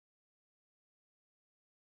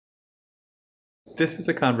This is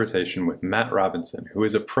a conversation with Matt Robinson, who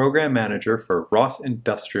is a program manager for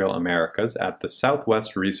ROS-Industrial Americas at the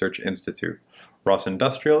Southwest Research Institute.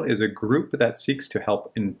 ROS-Industrial is a group that seeks to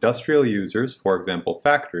help industrial users, for example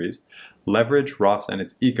factories, leverage ROS and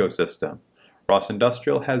its ecosystem.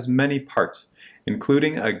 ROS-Industrial has many parts,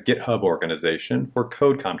 including a GitHub organization for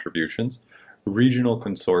code contributions, regional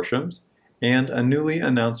consortiums, and a newly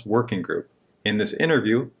announced working group. In this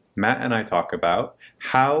interview, Matt and I talk about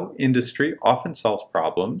how industry often solves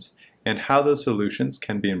problems and how those solutions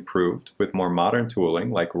can be improved with more modern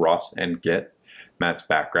tooling like ROS and Git, Matt's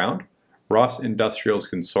background, ROS-Industrial's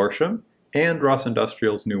consortium, and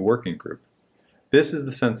ROS-Industrial's new working group. This is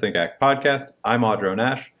the Sensing X podcast. I'm Audrow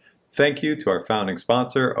Nash. Thank you to our founding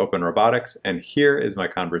sponsor, Open Robotics, and here is my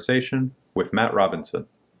conversation with Matt Robinson.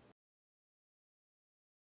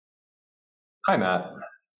 Hi, Matt.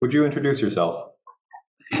 Would you introduce yourself?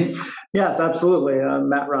 Yes, absolutely. I'm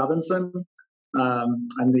Matt Robinson.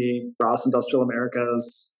 I'm the ROS-Industrial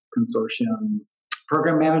Americas Consortium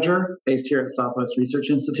Program Manager based here at Southwest Research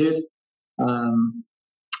Institute.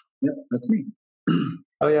 Yep, that's me.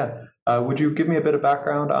 Oh, yeah. Would you give me a bit of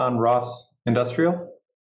background on ROS-Industrial?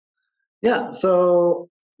 Yeah, so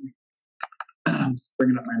I'm just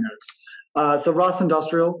bringing up my notes. So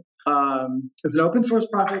ROS-Industrial is an open source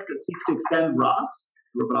project that seeks to extend ROS,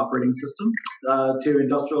 robot operating system, to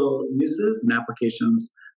industrial uses and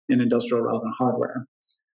applications in industrial relevant hardware.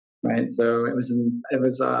 Right, so it was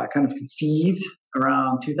kind of conceived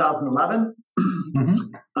around 2011,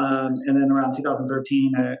 and then around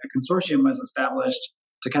 2013, a consortium was established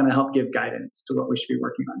to kind of help give guidance to what we should be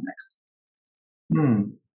working on next.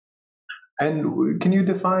 And can you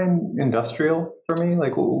define industrial for me?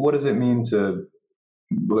 Like, what does it mean to,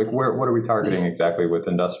 like, what are we targeting exactly with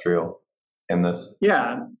industrial in this?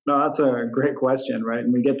 Yeah, no, that's a great question, right?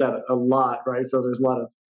 And we get that a lot, right? So there's a lot of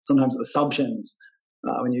sometimes assumptions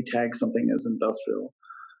when you tag something as industrial.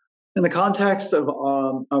 In the context of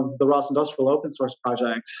the ROS-Industrial open source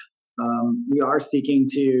project, we are seeking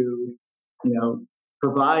to,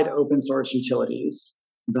 provide open source utilities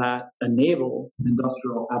that enable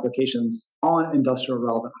industrial applications on industrial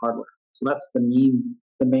relevant hardware. So that's the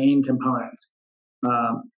main component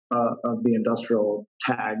of the industrial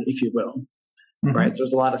tag, if you will. Right. So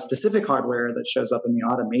there's a lot of specific hardware that shows up in the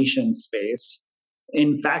automation space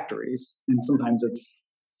in factories, and sometimes it's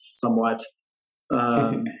somewhat.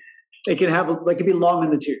 It can be long in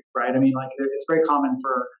the tooth, right? I mean, like it's very common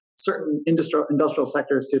for certain industrial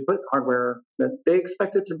sectors to put hardware that they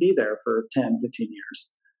expect it to be there for 10, 15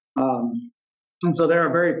 years. And so there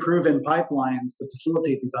are very proven pipelines to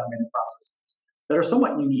facilitate these automated processes that are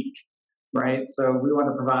somewhat unique, right? So we want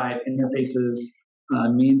to provide interfaces,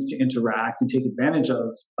 means to interact and take advantage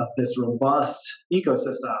of this robust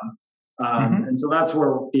ecosystem. And so that's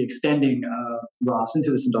where the extending of ROS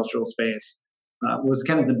into this industrial space was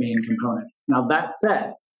kind of the main component. Now, that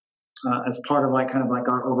said, as part of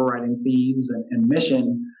our overriding themes and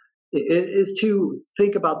mission, it is to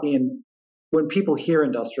think about when people hear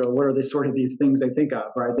industrial, what are the sort of these things they think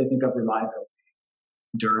of, right? They think of reliability,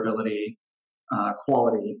 durability,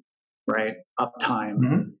 quality, right?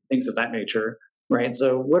 Uptime, things of that nature. Right.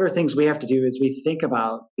 So what are things we have to do is we think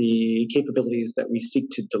about the capabilities that we seek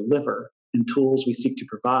to deliver and tools we seek to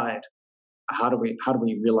provide. How do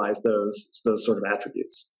we realize those sort of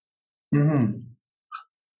attributes?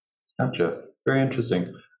 Gotcha. Very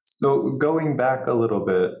interesting. So going back a little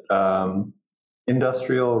bit,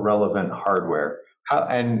 industrial relevant hardware.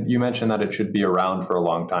 And you mentioned that it should be around for a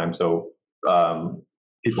long time, so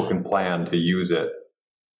people can plan to use it.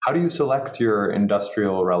 How do you select your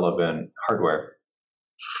industrial relevant hardware?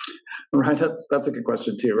 Right, that's a good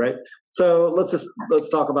question too, right? So let's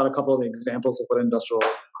talk about a couple of the examples of what industrial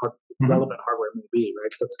relevant hardware may be,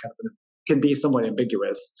 right? Because that's can be somewhat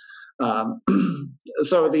ambiguous.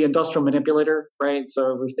 So the industrial manipulator, right?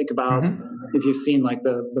 So we think about if you've seen like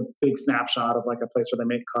the big snapshot of like a place where they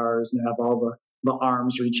make cars and they have all the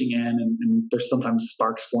arms reaching in and there's sometimes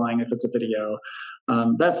sparks flying if it's a video.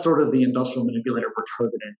 That's sort of the industrial manipulator we're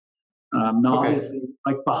targeting. Now, obviously,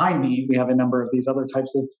 like behind me, we have a number of these other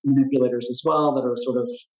types of manipulators as well that are sort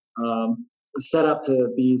of set up to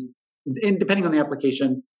be, and depending on the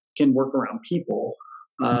application, can work around people.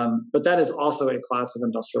 But that is also a class of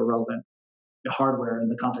industrial relevant hardware in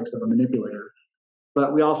the context of a manipulator.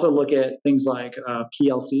 But we also look at things like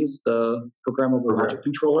PLCs, the programmable logic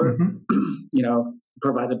controller,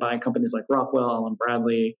 provided by companies like Rockwell, Allen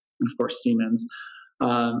Bradley, and of course Siemens.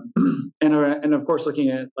 And of course, looking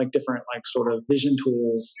at like different like sort of vision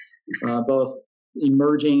tools, both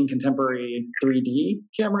emerging contemporary 3D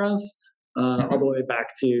cameras all the way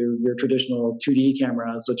back to your traditional 2D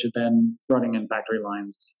cameras, which have been running in factory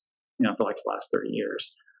lines, for like the last 30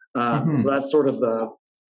 years. So that's sort of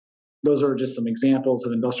those are just some examples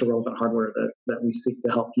of industrial relevant hardware that we seek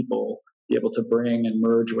to help people be able to bring and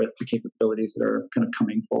merge with the capabilities that are kind of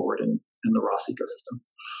coming forward in the ROS ecosystem.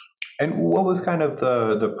 And what was kind of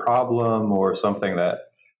the problem or something that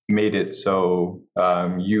made it so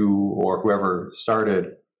you or whoever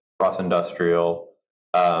started ROS-Industrial,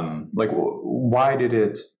 why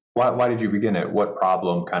did you begin it? What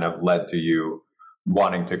problem kind of led to you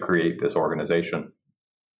wanting to create this organization?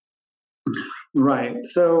 Right.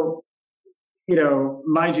 So,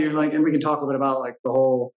 mind you, and we can talk a little bit about the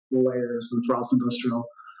whole layers of ROS-Industrial.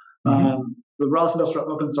 The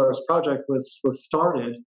ROS-Industrial open source project was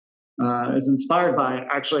started is inspired by,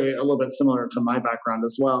 actually a little bit similar to my background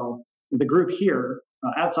as well. The group here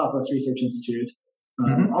at Southwest Research Institute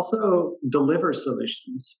also delivers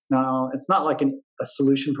solutions. Now, it's not like a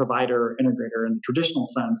solution provider integrator in the traditional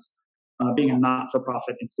sense, being a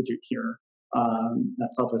not-for-profit institute here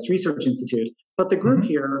at Southwest Research Institute, but the group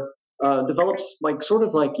here develops sort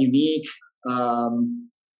of unique,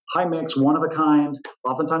 high mix, one-of-a-kind,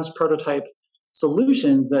 oftentimes prototype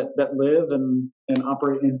solutions that live and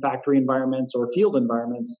operate in factory environments or field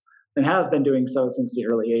environments, and have been doing so since the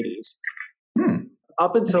early 80s.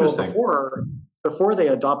 Up until before they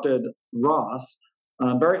adopted ROS,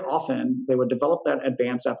 very often they would develop that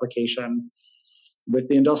advanced application with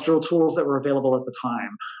the industrial tools that were available at the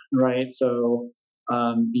time, right? So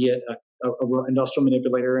be it a industrial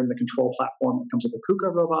manipulator in the control platform that comes with a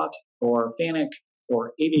KUKA robot, or FANUC,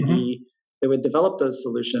 or ABB, they would develop those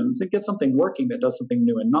solutions and get something working that does something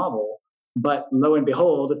new and novel. But lo and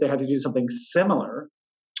behold, if they had to do something similar,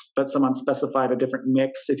 but someone specified a different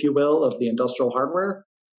mix, if you will, of the industrial hardware,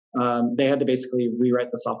 they had to basically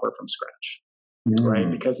rewrite the software from scratch,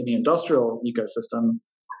 right? Because in the industrial ecosystem,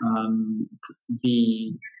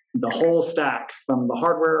 the whole stack, from the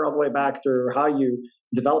hardware all the way back through how you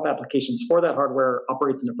develop applications for that hardware,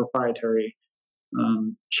 operates in a proprietary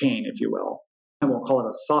chain, if you will. I won't call it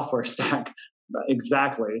a software stack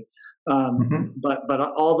exactly,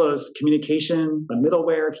 but all those communication, the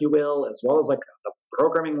middleware, if you will, as well as the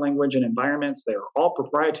programming language and environments, they are all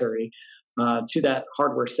proprietary to that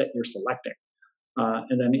hardware set you're selecting.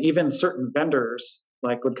 And then even certain vendors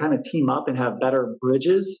would kind of team up and have better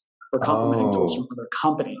bridges or complementing tools from other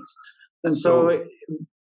companies. And so it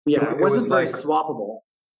wasn't very swappable.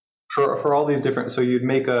 For all these different, so you'd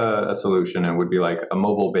make a solution, and it would be like a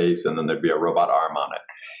mobile base, and then there'd be a robot arm on it.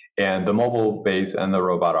 And the mobile base and the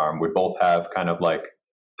robot arm would both have kind of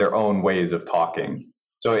their own ways of talking.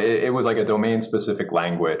 So it was like a domain-specific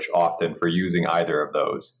language often for using either of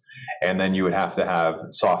those. And then you would have to have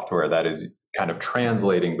software that is kind of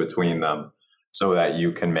translating between them so that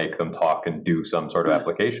you can make them talk and do some sort of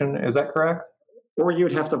application. Is that correct? Or you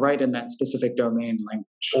would have to write in that specific domain language.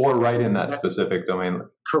 Or write in that specific domain.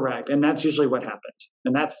 Correct. And that's usually what happened.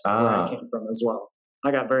 And that's where I came from as well.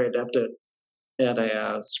 I got very adept at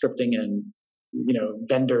scripting and,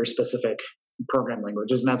 vendor-specific program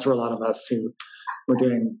languages. And that's where a lot of us who were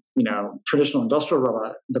doing, traditional industrial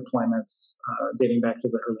robot deployments dating back to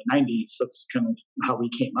the early 90s, that's kind of how we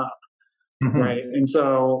came up. Right. And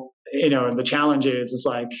so, the challenge is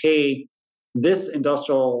hey, this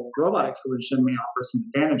industrial robotic solution may offer some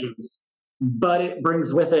advantages, but it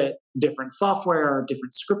brings with it different software,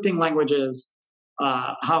 different scripting languages,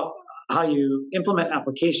 how you implement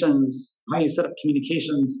applications, how you set up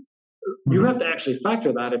communications. You have to actually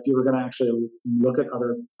factor that if you were going to actually look at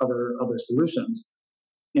other solutions.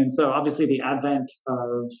 And so obviously the advent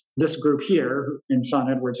of this group here, and Sean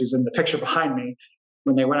Edwards, who's in the picture behind me,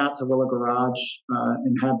 when they went out to Willow Garage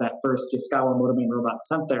and had that first Yaskawa motorbane robot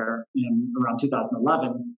sent there in around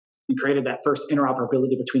 2011, and created that first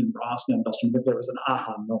interoperability between ROS and industrial, there was an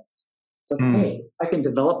aha moment. It's hey, I can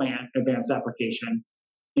develop my advanced application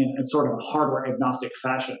in a sort of a hardware agnostic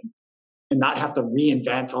fashion and not have to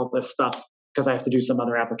reinvent all this stuff because I have to do some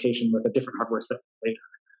other application with a different hardware set later.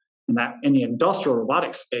 And that in the industrial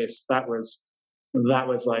robotics space, that was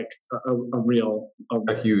like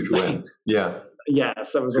a huge win. Yeah.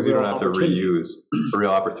 Yes, that was because you don't have to reuse a real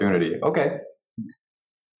opportunity. Okay,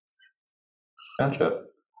 gotcha.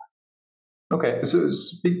 Okay, so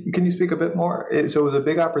can you speak a bit more? So it was a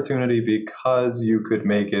big opportunity because you could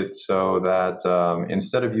make it so that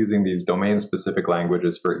instead of using these domain-specific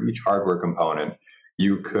languages for each hardware component,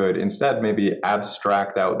 you could instead maybe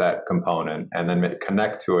abstract out that component and then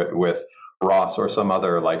connect to it with ROS or some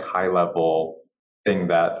other high-level thing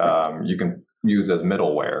that you can use as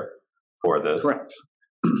middleware for this. Correct.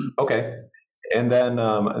 Okay. And then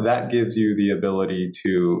that gives you the ability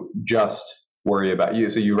to just worry about you.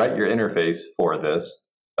 So you write your interface for this,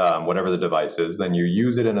 whatever the device is, then you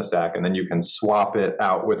use it in a stack, and then you can swap it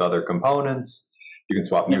out with other components. You can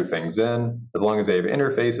swap new things in. As long as they have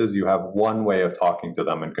interfaces, you have one way of talking to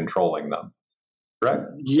them and controlling them.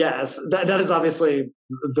 Correct? Yes, that is obviously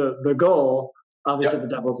the goal. Obviously, the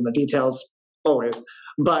devil's in the details always.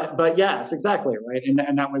 But yes, exactly, right.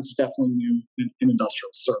 And that was definitely new in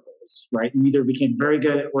industrial circles, right? You either became very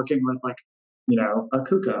good at working with like, a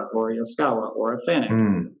KUKA or a Yaskawa or a FANUC.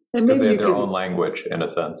 And because they have their own language in a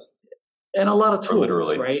sense. And a lot of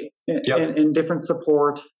tools, right? And different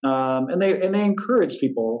support. And they encourage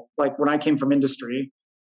people. Like when I came from industry,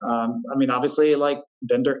 obviously, like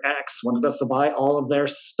vendor X wanted us to buy all of their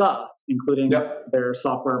stuff, including their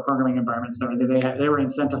software programming environments. They were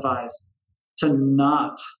incentivized to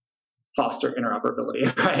not foster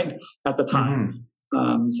interoperability, right, at the time.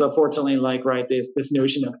 So fortunately, this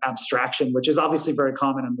notion of abstraction, which is obviously very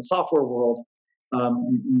common in the software world,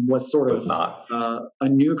 was sort of not a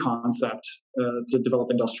new concept to develop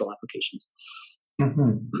industrial applications.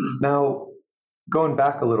 Now, going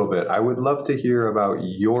back a little bit, I would love to hear about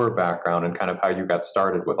your background and kind of how you got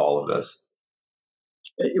started with all of this.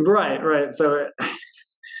 Right. So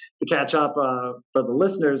to catch up for the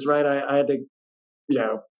listeners, right, I had to,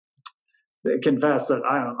 confess that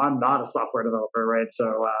I'm not a software developer, right?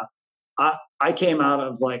 So I came out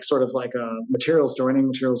of sort of a materials joining,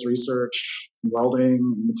 materials research, welding,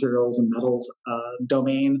 materials and metals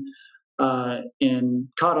domain, and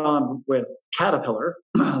caught on with Caterpillar,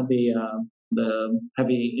 the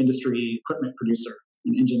heavy industry equipment producer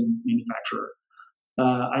and engine manufacturer.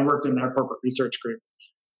 I worked in their corporate research group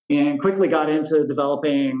and quickly got into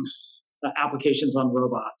developing applications on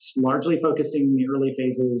robots, largely focusing in the early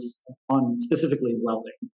phases on specifically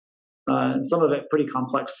welding. Some of it pretty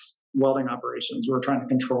complex welding operations. We were trying to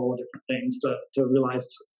control different things to realize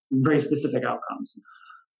very specific outcomes.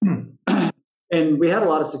 And we had a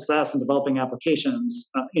lot of success in developing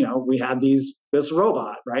applications. We had this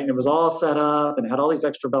robot, right? And it was all set up and had all these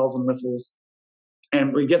extra bells and whistles.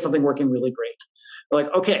 And we get something working really great. We're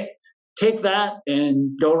like, okay, take that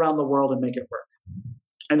and go around the world and make it work.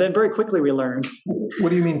 And then very quickly we learned. What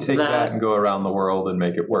do you mean take that and go around the world and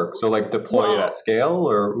make it work? So deploy it at scale,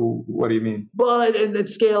 or what do you mean? Well, it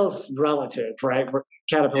scales relative, right?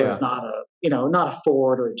 Caterpillar is not a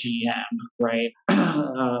Ford or a GM, right?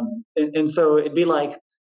 And so it'd be like,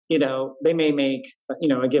 they may make,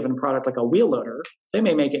 a given product like a wheel loader. They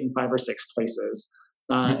may make it in 5 or 6 places.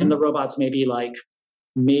 And the robots may be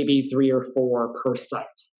maybe 3 or 4 per site.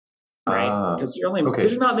 Right, because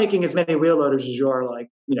you're not making as many wheel loaders as you are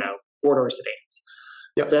 4-door sedans.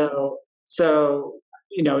 So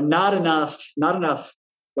not enough.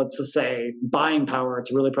 Let's just say buying power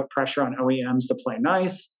to really put pressure on OEMs to play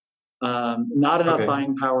nice. Not enough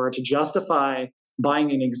buying power to justify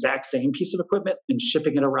buying an exact same piece of equipment and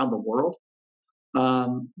shipping it around the world.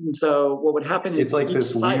 So what would happen is it's like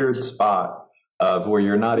this weird spot of where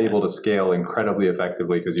you're not able to scale incredibly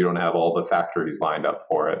effectively because you don't have all the factories lined up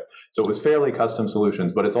for it. So it was fairly custom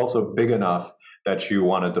solutions, but it's also big enough that you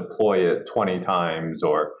want to deploy it 20 times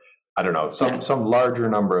or, I don't know, some larger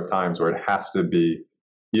number of times where it has to be,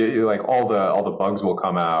 all the bugs will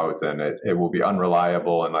come out and it will be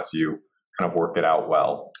unreliable unless you kind of work it out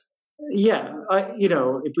well. Yeah,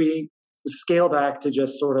 if we scale back to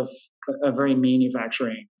just sort of a very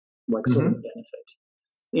manufacturing sort of benefit.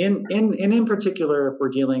 In particular, if we're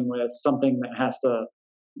dealing with something that has to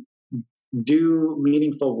do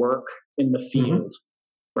meaningful work in the field,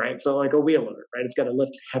 right? So like a wheel loader, right? It's got to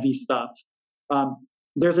lift heavy stuff.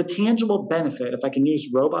 There's a tangible benefit if I can use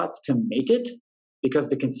robots to make it, because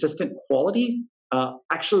the consistent quality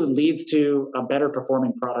actually leads to a better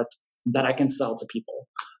performing product that I can sell to people,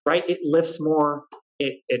 right? It lifts more,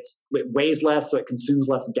 it weighs less, so it consumes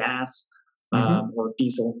less gas. Or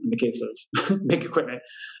diesel in the case of big equipment.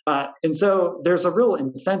 And so there's a real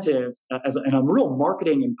incentive and a real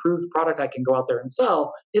marketing improved product I can go out there and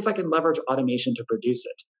sell if I can leverage automation to produce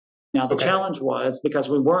it. Now, the challenge was because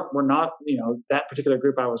we're not, that particular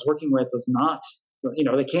group I was working with was not,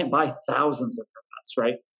 they can't buy thousands of robots,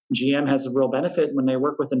 right? GM has a real benefit when they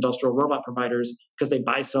work with industrial robot providers because they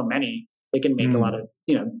buy so many, they can make a lot of,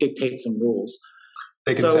 dictate some rules.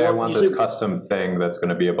 They can say, I want this custom thing that's going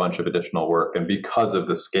to be a bunch of additional work. And because of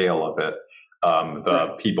the scale of it,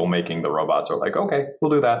 the people making the robots are like, okay, we'll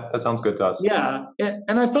do that. That sounds good to us. Yeah.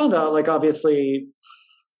 And I found out, obviously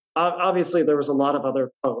there was a lot of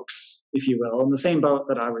other folks, if you will, in the same boat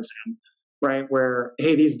that I was in, right? Where,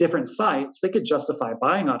 hey, these different sites, they could justify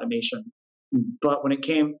buying automation, but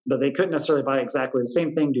they couldn't necessarily buy exactly the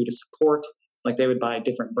same thing due to support, Like they would buy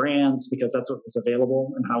different brands because that's what was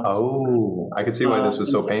available and how. I could see why this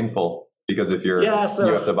was so painful. Because if you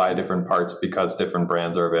have to buy different parts because different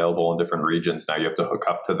brands are available in different regions. Now you have to hook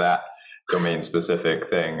up to that domain specific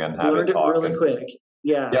thing and have it talk really quick.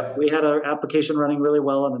 Yeah, yep. We had an application running really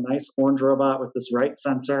well on a nice orange robot with this right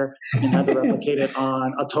sensor, and had to replicate it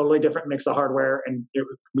on a totally different mix of hardware. And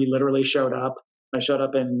we literally showed up. I showed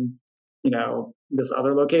up in, this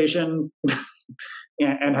other location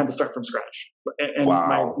and had to start from scratch. And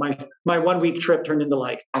wow. my 1 week trip turned into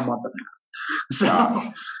like a month and a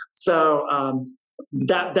half. So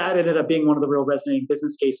that ended up being one of the real resonating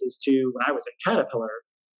business cases too when I was at Caterpillar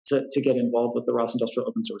to get involved with the ROS-Industrial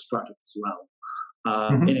open source project as well.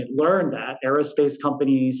 And it learned that aerospace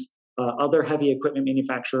companies, other heavy equipment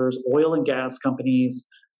manufacturers, oil and gas companies,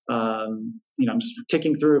 I'm just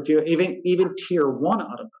ticking through a few, even tier one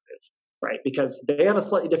automotive, right? Because they have a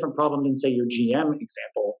slightly different problem than say your GM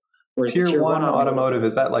example. Tier one automotive,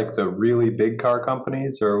 is that like the really big car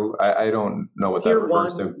companies, or I don't know what that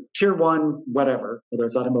refers to? Tier one, whatever, whether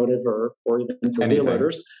it's automotive or even for wheel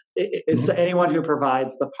loaders, it's anyone who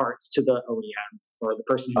provides the parts to the OEM or the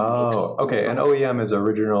person who makes. Okay. And OEM is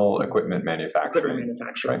original equipment manufacturing.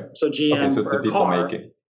 Right? So GM so it's the people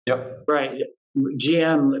making. Yep. Right.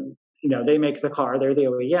 GM, they make the car, they're the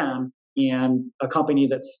OEM, and a company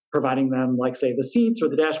that's providing them, like say the seats or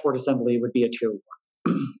the dashboard assembly would be a tier one.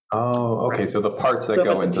 Okay. So the parts that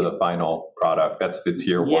go into the final product, that's the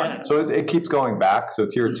tier one. Yes. So it keeps going back. So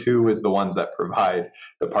tier two is the ones that provide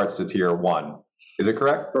the parts to tier one. Is it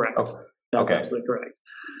correct? Correct. That's absolutely correct.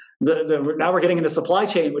 Now we're getting into supply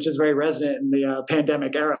chain, which is very resonant in the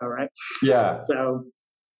pandemic era, right? Yeah. So,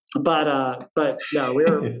 but no,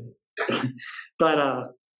 we're,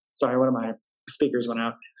 sorry, one of my speakers went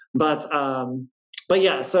out. But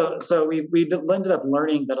yeah, so we ended up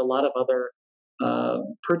learning that a lot of other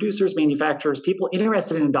producers, manufacturers, people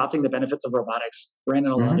interested in adopting the benefits of robotics ran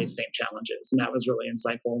into a lot of these same challenges, and that was really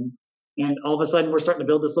insightful. And all of a sudden, we're starting to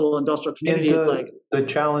build this little industrial community. It's like the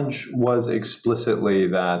challenge was explicitly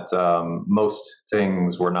that most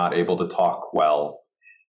things were not able to talk well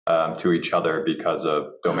to each other because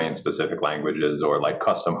of domain-specific languages or like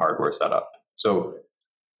custom hardware setup. So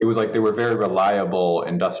it was like they were very reliable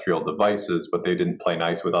industrial devices, but they didn't play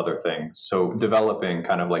nice with other things. So developing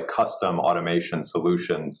kind of like custom automation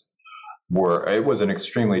solutions was an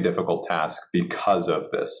extremely difficult task because of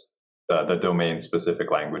this, the domain-specific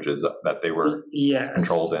languages that they were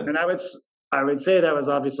controlled in. And I would say that was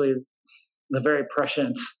obviously the very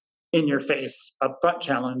prescient, in-your-face, upfront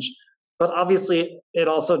challenge. But obviously, it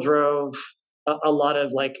also drove a lot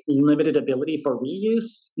of like limited ability for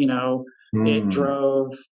reuse. It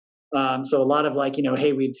drove so a lot of like,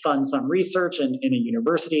 hey, we'd fund some research in a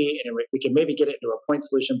university and we could maybe get it into a point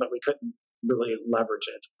solution, but we couldn't really leverage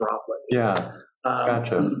it broadly. Yeah,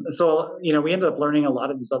 gotcha. So, we ended up learning a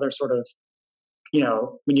lot of these other sort of,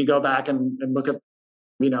 when you go back and look at,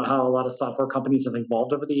 how a lot of software companies have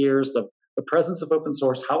evolved over the years, the presence of open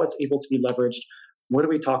source, how it's able to be leveraged. What do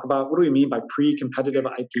we talk about? What do we mean by pre-competitive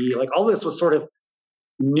IP? Like all this was sort of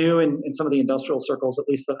new in some of the industrial circles, at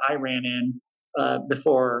least that I ran in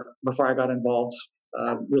before I got involved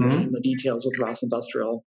really in the details with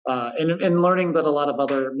ROS-Industrial, and learning that a lot of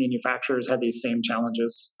other manufacturers had these same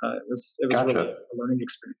challenges. It was gotcha. Really a learning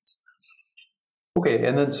experience. Okay,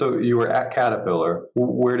 and then so you were at Caterpillar.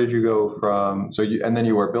 Where did you go from? And then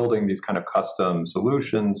you were building these kind of custom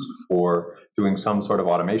solutions for doing some sort of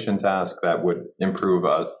automation task that would improve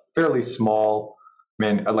a fairly small.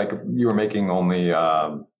 Like you were making only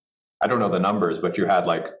I don't know the numbers, but you had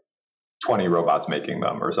like 20 robots making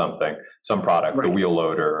them or something, some product, right. The wheel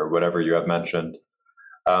loader or whatever you have mentioned.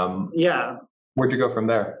 Where'd you go from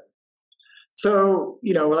there? So,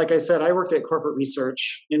 like I said, I worked at corporate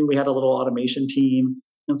research and we had a little automation team.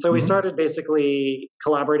 And so we started basically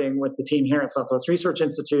collaborating with the team here at Southwest Research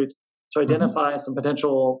Institute to identify some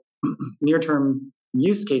potential near-term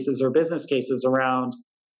use cases or business cases around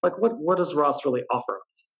like what does ROS really offer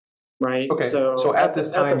us? Right. Okay. So at this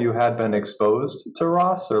time, you had been exposed to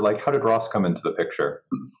ROS, or like how did ROS come into the picture?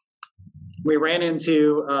 We ran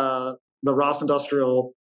into the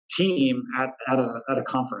ROS-Industrial team at a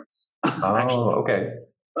conference. Oh, okay.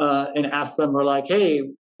 And asked them, we're like, hey,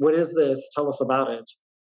 what is this? Tell us about it.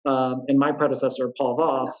 And my predecessor, Paul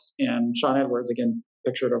Voss, and Sean Edwards, again,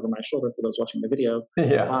 pictured over my shoulder for those watching the video,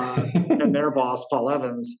 and their boss, Paul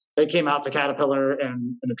Evans, they came out to Caterpillar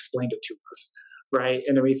and explained it to us. Right.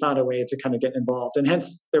 And then we found a way to kind of get involved. And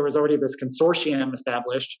hence there was already this consortium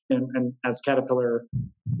established. And as Caterpillar,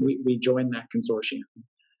 we joined that consortium.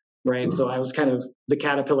 Right. So I was kind of the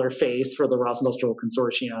Caterpillar face for the ROS-Industrial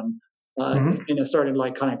Consortium. and it started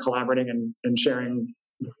like kind of collaborating and sharing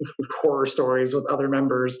horror stories with other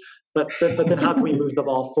members. But then how can we move the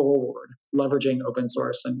ball forward, leveraging open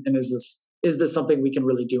source? And is this something we can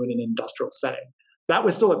really do in an industrial setting? That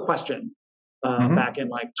was still a question back in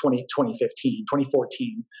like 2015,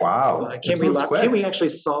 2014. Wow. Can we actually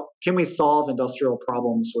solve industrial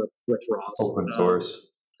problems with ROS? Open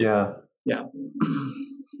source. Yeah. Yeah.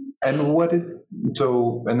 And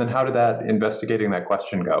and then how did that investigating that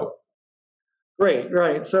question go?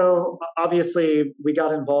 Right. So obviously we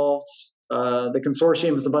got involved. The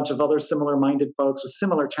consortium is a bunch of other similar-minded folks with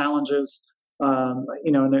similar challenges. And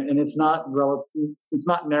it's not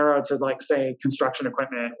narrow to like say construction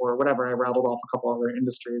equipment or whatever. I rattled off a couple other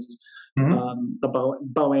industries, the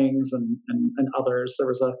Boeings and others. There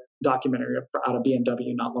was a documentary out of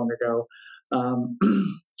BMW not long ago,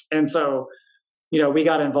 and so we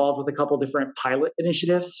got involved with a couple different pilot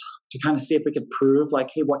initiatives to kind of see if we could prove like,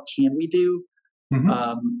 hey, what can we do?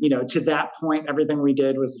 To that point, everything we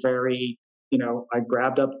did was very. I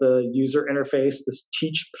grabbed up the user interface, this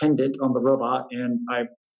teach pendant on the robot, and I,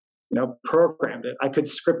 programmed it. I could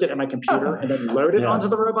script it in my computer and then load it onto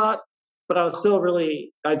the robot, but I'd still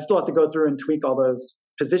have to go through and tweak all those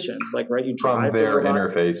positions, like, right? You from their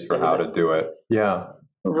interface for how to do it. Yeah.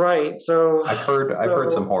 Right. So I've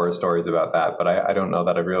heard some horror stories about that, but I don't know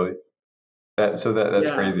that I really, that's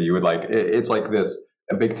crazy. You would it's like this,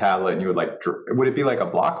 a big tablet, and you would would it be like a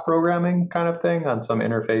block programming kind of thing on some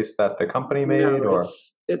interface that the company made? No, or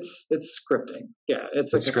it's scripting. Yeah,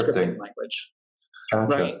 it's like a scripting language.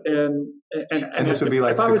 Gotcha. Right. And this would be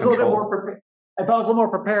like, if I was a little more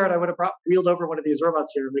prepared, I would have wheeled over one of these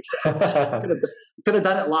robots here. We could have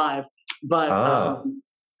done it live, but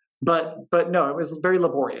no, it was very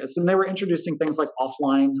laborious. And they were introducing things like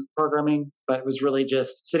offline programming, but it was really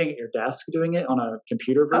just sitting at your desk doing it on a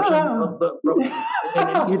computer version of the robot.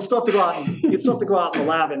 And you'd still have to go out in the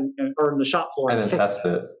lab or in the shop floor and then test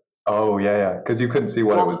it. Oh yeah. Because you couldn't see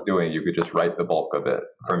what it was doing. You could just write the bulk of it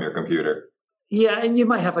from your computer. Yeah, and you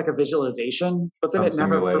might have like a visualization, but then it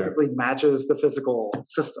never perfectly matches the physical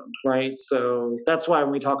system, right? So that's why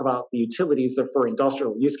when we talk about the utilities that for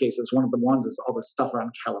industrial use cases, one of the ones is all this stuff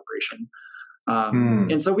around calibration.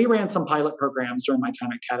 And so we ran some pilot programs during my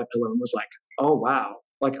time at Caterpillar and was like, oh, wow,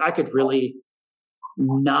 like I could really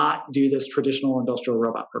not do this traditional industrial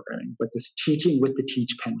robot programming, like this teaching with the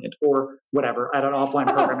teach pendant or whatever at an offline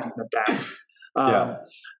programming at the desk.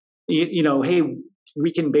 Hey, we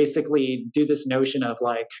can basically do this notion of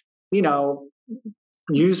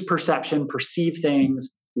use perception, perceive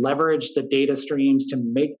things, leverage the data streams to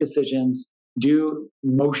make decisions, do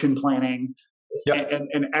motion planning,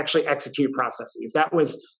 and actually execute processes. That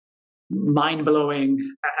was mind-blowing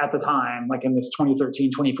at the time, like in this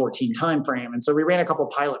 2013, 2014 timeframe. And so we ran a couple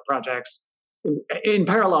of pilot projects in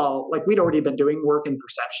parallel. Like we'd already been doing work in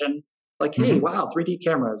perception. Like, hey, wow, 3D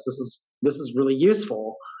cameras, this is really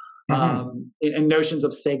useful. And notions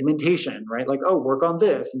of segmentation, right? Like, oh, work on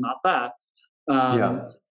this and not that.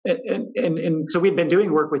 And so we'd been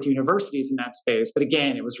doing work with universities in that space, but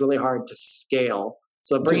again, it was really hard to scale.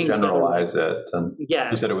 So bringing to generalize it, and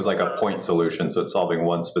you said it was like a point solution, so it's solving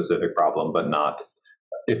one specific problem, but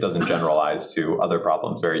it doesn't generalize to other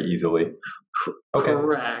problems very easily. Okay.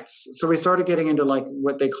 Correct. So we started getting into like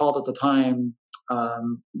what they called at the time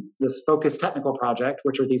this focused technical project,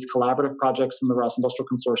 which are these collaborative projects in the ROS-Industrial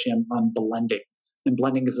Consortium on blending. And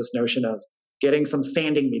blending is this notion of getting some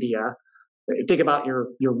sanding media. Think about your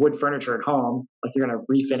wood furniture at home, like you're going to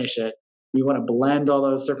refinish it. You want to blend all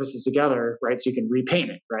those surfaces together, right? So you can repaint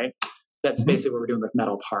it, right? That's basically what we're doing with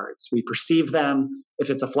metal parts. We perceive them. If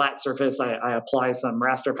it's a flat surface, I apply some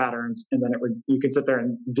raster patterns, and then you could sit there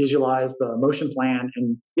and visualize the motion plan,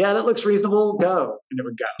 and yeah, that looks reasonable, go, and it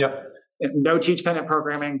would go. Yep. No teach pendant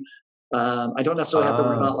programming. I don't necessarily have to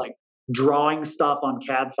worry about like drawing stuff on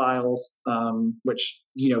CAD files, which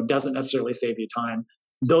doesn't necessarily save you time.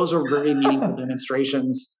 Those were very meaningful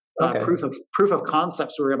demonstrations. Proof of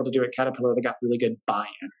concepts we were able to do at Caterpillar that got really good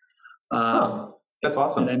buy-in. That's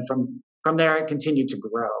awesome. And then from there, it continued to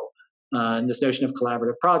grow. And this notion of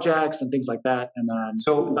collaborative projects and things like that. And then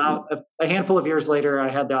about a handful of years later, I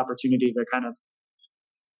had the opportunity to kind of,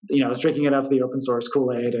 I was drinking enough of the open source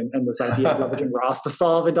Kool-Aid and this idea of leveraging ROS to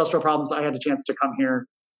solve industrial problems. I had a chance to come here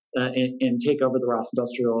and take over the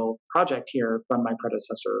ROS-Industrial project here from my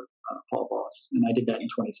predecessor, Paul Voss. And I did that in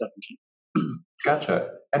 2017. Gotcha.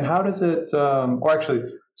 And how does it,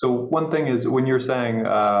 so one thing is when you're saying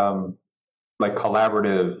like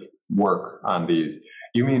collaborative work on these,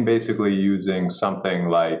 you mean basically using something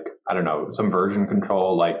like, I don't know, some version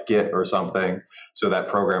control like Git or something, so that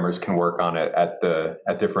programmers can work on it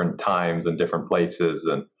at different times and different places,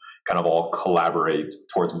 and kind of all collaborate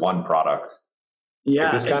towards one product. Yeah,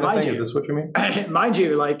 like this kind of thing. Is this what you mean? Mind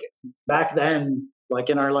you, like back then, like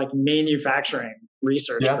in our like manufacturing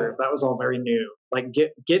research group, that was all very new. Like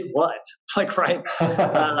get what? Like right.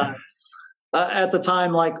 At the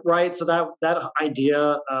time, like, right, so that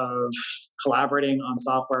idea of collaborating on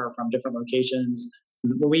software from different locations,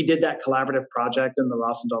 when we did that collaborative project in the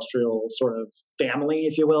ROS-Industrial sort of family,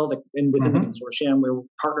 if you will, within the consortium, we were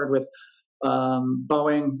partnered with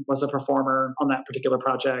Boeing was a performer on that particular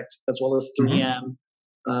project, as well as 3M.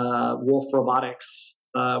 Wolf Robotics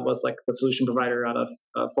was like the solution provider out of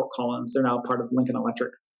Fort Collins. They're now part of Lincoln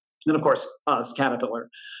Electric. And of course, us, Caterpillar.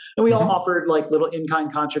 And we all offered like little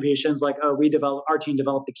in-kind contributions, like, oh, our team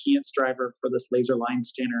developed the Keyence driver for this laser line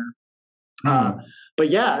scanner. But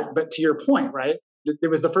to your point, right? It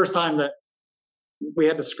was the first time that we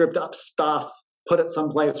had to script up stuff, put it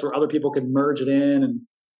someplace where other people could merge it in,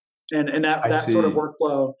 and that sort of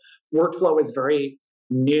workflow is very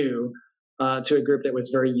new to a group that was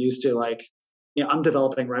very used to like, I'm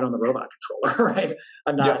developing right on the robot controller, right?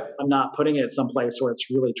 I'm not putting it someplace where it's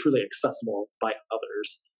really truly accessible by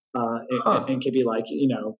others. And could be like,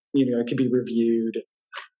 it could be reviewed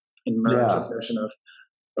and merged, this notion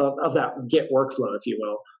of that Git workflow, if you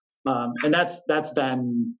will. And that's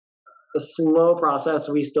been a slow process.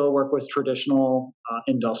 We still work with traditional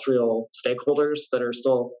industrial stakeholders that are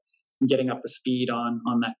still getting up to speed on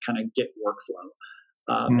that kind of Git workflow.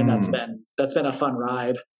 And that's been a fun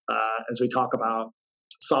ride as we talk about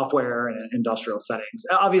software and industrial settings.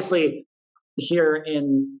 Obviously, here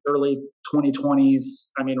in early 2020s,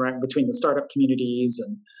 I mean, right between the startup communities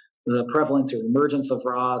and the prevalence or emergence of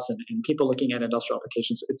ROS and people looking at industrial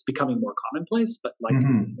applications, it's becoming more commonplace. But like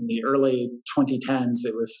in the early 2010s,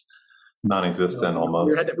 it was non-existent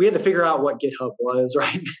almost. We had to figure out what GitHub was,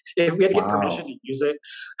 right? We had to get permission to use it,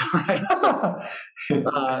 right? So,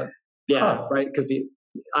 right, because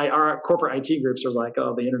our corporate IT groups was like,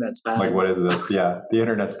 oh, the internet's bad. Like, what is this? Yeah, the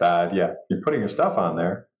internet's bad. Yeah, you're putting your stuff on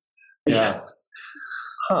there. Yeah.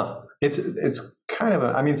 It's kind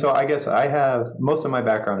of so I guess I have most of my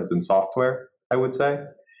background is in software, I would say,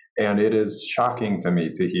 and it is shocking to me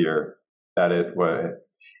to hear that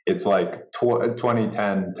it's like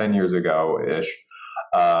 2010, 10 years ago ish,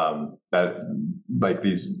 that like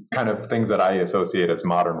these kind of things that I associate as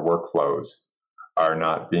modern workflows are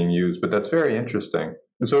not being used, but that's very interesting.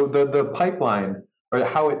 So the pipeline, or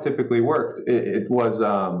how it typically worked, it was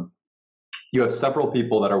you have several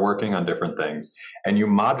people that are working on different things, and you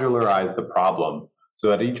modularize the problem so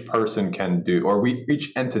that each person can do, or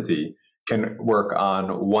each entity can work on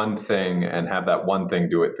one thing and have that one thing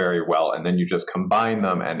do it very well, and then you just combine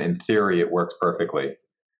them, and in theory, it works perfectly.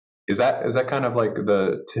 Is that kind of like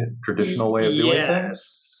the traditional way of doing things?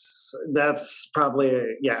 Yes, that's probably,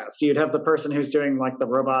 So you'd have the person who's doing like the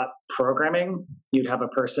robot programming. You'd have a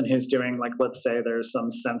person who's doing like, let's say there's some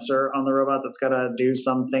sensor on the robot that's got to do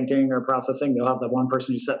some thinking or processing. You'll have the one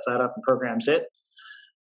person who sets that up and programs it.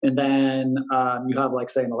 And then you have like,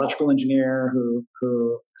 say, an electrical engineer who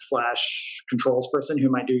 / controls person who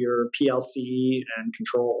might do your PLC and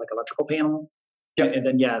control like electrical panel. Yep. And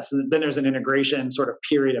then, then there's an integration sort of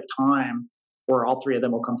period of time where all three of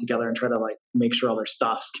them will come together and try to like make sure all their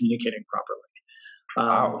stuff's communicating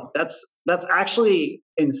properly. That's actually,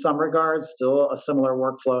 in some regards, still a similar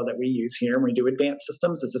workflow that we use here when we do advanced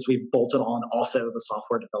systems. It's just we've bolted on also the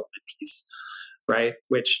software development piece, right?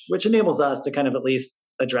 Which enables us to kind of at least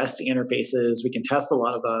address the interfaces. We can test a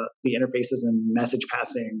lot of the interfaces and message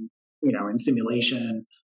passing, in simulation.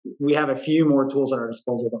 We have a few more tools at our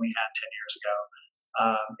disposal than we had 10 years ago.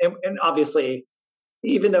 And obviously,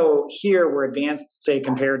 even though here we're advanced, say,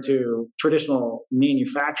 compared to traditional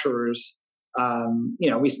manufacturers,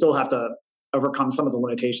 we still have to overcome some of the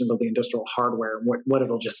limitations of the industrial hardware, what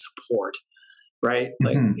it'll just support, right?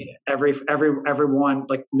 Like everyone,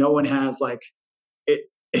 like no one has like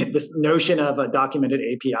this notion of a documented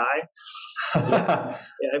API,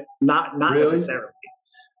 not really? Necessarily.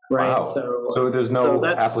 Right. Wow. So there's no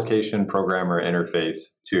application programmer interface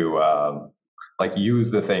to like use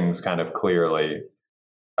the things kind of clearly.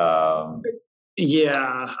 I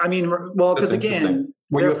mean, well, because again,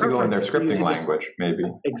 you have to go in their scripting language, maybe.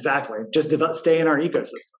 Exactly. Just stay in our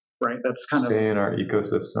ecosystem, right? That's kind stay in our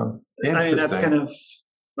ecosystem. I mean, that's kind of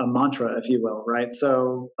a mantra, if you will, right?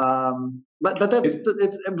 So, but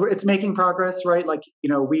it's making progress, right? Like,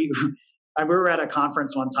 we were at a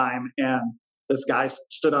conference one time, and this guy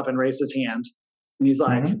stood up and raised his hand, and he's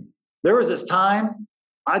like, there was this time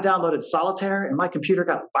I downloaded Solitaire and my computer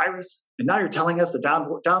got a virus, and now you're telling us to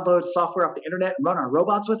download software off the internet and run our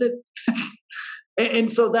robots with it?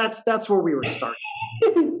 And so that's where we were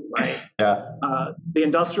starting, right? Yeah. The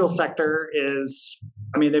industrial sector is,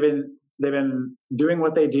 I mean, they've been doing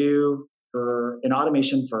what they do in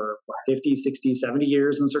automation for 50, 60, 70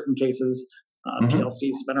 years in certain cases.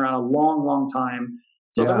 PLC's been around a long, long time.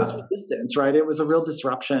 So there was resistance, right? It was a real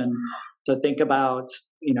disruption to think about,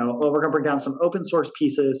 well, we're going to bring down some open source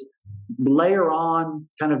pieces, layer on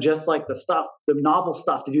kind of just like the novel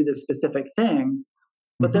stuff to do this specific thing,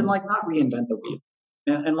 but then like not reinvent the wheel.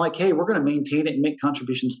 And like, hey, we're going to maintain it and make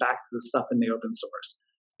contributions back to the stuff in the open source.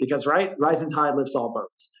 Because, right, rising tide lifts all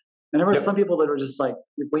boats. And there were some people that were just like,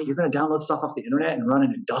 wait, you're going to download stuff off the internet and run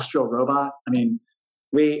an industrial robot? I mean,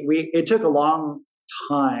 it took a long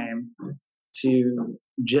time to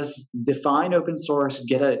just define open source,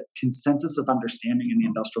 get a consensus of understanding in the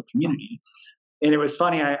industrial community. And it was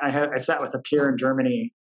funny, I sat with a peer in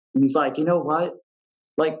Germany, and he's like, you know what?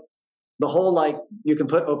 Like, the whole, like, you can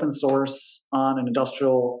put open source on an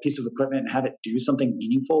industrial piece of equipment and have it do something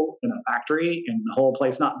meaningful in a factory and the whole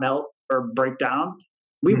place not melt or break down.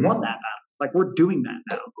 We won that battle. Like, we're doing that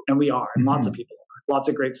now. And we are. And lots of people are. Lots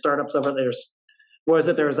of great startups over there. What is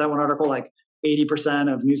it? There was that one article, like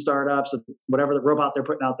 80% of new startups, of whatever the robot they're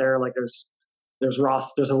putting out there, like there's a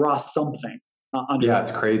ROS something. Yeah,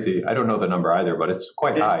 it's crazy. I don't know the number either, but it's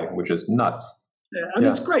quite high, which is nuts. Yeah, I mean,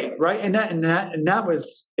 it's great, right? And that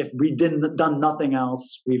was, if we done nothing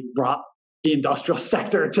else, we brought the industrial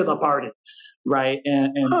sector to the party, right?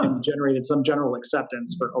 And generated some general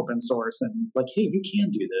acceptance for open source and like, hey, you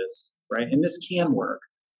can do this, right? And this can work.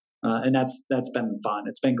 And that's been fun.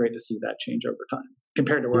 It's been great to see that change over time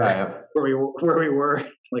compared to where we were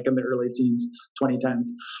like in the early teens, 2010s.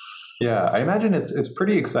 Yeah, I imagine it's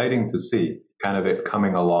pretty exciting to see kind of it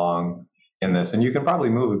coming along in this, and you can probably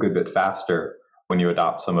move a good bit faster when you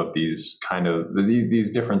adopt some of these kind of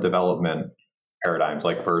these different development paradigms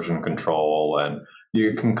like version control, and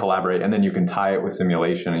you can collaborate, and then you can tie it with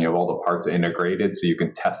simulation, and you have all the parts integrated so you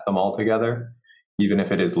can test them all together, even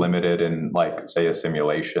if it is limited in, like, say, a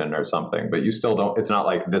simulation or something. But you still don't, it's not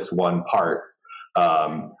like this one part,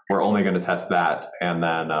 we're only going to test that, and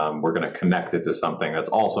then we're going to connect it to something that's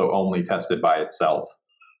also only tested by itself.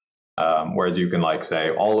 Whereas you can, like, say,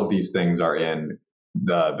 all of these things are in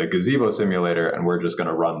the gazebo simulator, and we're just going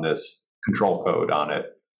to run this control code on it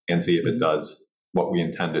and see if it does what we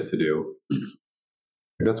intend it to do.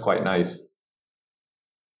 That's quite nice.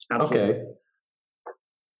 Absolutely. Okay.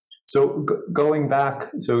 So going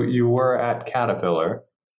back, so you were at Caterpillar.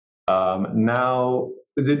 Now,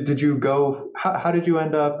 did you go, how did you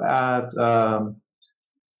end up at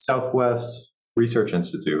Southwest Research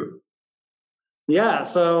Institute? Yeah,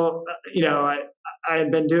 so, I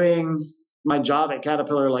had been doing my job at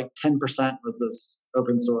Caterpillar, like 10% was this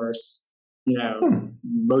open source,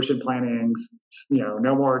 motion planning,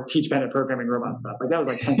 no more teach-dependent programming robot stuff. Like that was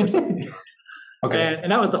like 10%. Okay.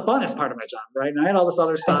 And that was the funnest part of my job, right? And I had all this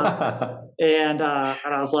other stuff. and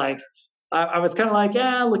I was like, I was kind of like,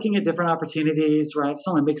 looking at different opportunities, right?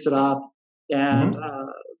 So I mix it up. And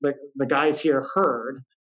the guys here heard,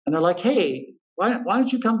 and they're like, hey, why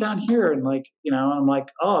don't you come down here and like, I'm like,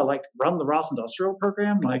 oh, like run the ROS-Industrial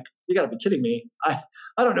program? Like, you got to be kidding me. I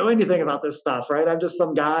don't know anything about this stuff, right? I'm just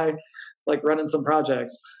some guy like running some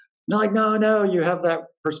projects. And they're like, no, you have that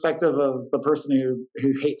perspective of the person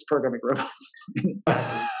who hates programming robots.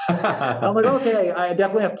 I'm like, okay, I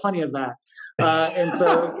definitely have plenty of that. And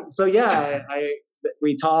so yeah,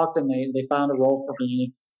 we talked, and they found a role for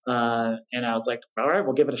me. And I was like, all right,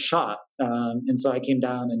 we'll give it a shot. And so I came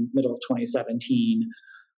down in middle of 2017.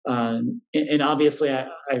 And obviously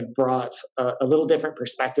I've brought a little different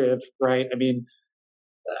perspective, right? I mean,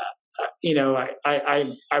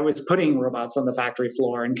 I was putting robots on the factory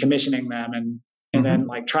floor and commissioning them, and then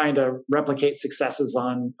like trying to replicate successes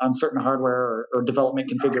on certain hardware or development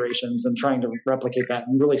configurations, and trying to replicate that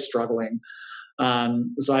and really struggling.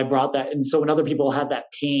 So I brought that. And so when other people had that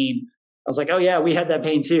pain, I was like, oh yeah, we had that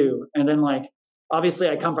pain too. And then like, obviously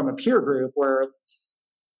I come from a peer group where,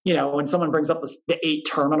 when someone brings up the 8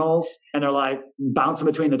 terminals and they're like bouncing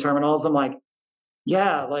between the terminals, I'm like,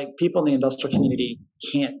 yeah, like people in the industrial community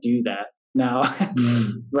can't do that now,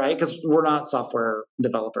 right? Because we're not software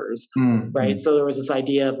developers, right? So there was this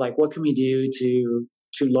idea of like, what can we do to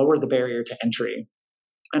lower the barrier to entry?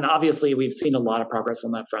 And obviously we've seen a lot of progress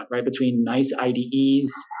on that front, right? Between nice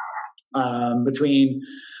IDEs, between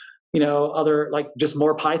other, like just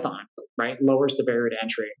more Python, right? Lowers the barrier to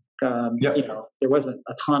entry. There wasn't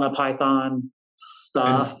a ton of Python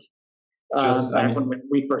stuff when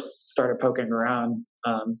we first started poking around,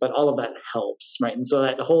 but all of that helps, right? And so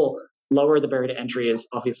that whole lower the barrier to entry is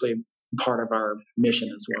obviously part of our mission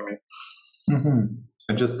as well.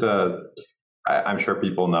 And just I'm sure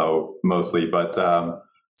people know mostly, but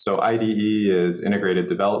so IDE is integrated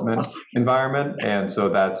development environment, and so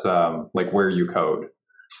that's like where you code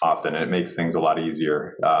often, and it makes things a lot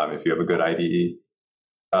easier if you have a good IDE.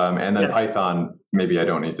 And then Python, maybe I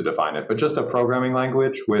don't need to define it, but just a programming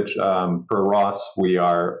language, which for ROS, we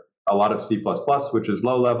are a lot of C++, which is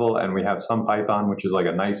low level, and we have some Python, which is like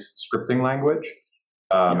a nice scripting language.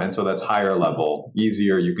 And so that's higher level,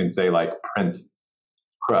 easier. You can say like print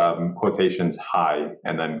quotations high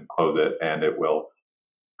and then close it, and it will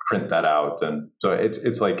print that out. And so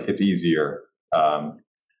it's like, it's easier.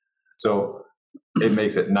 So it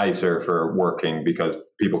makes it nicer for working because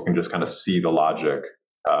people can just kind of see the logic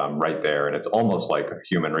right there, and it's almost like a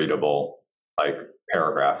human readable, like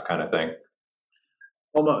paragraph kind of thing.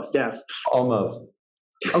 Almost, yes. Almost.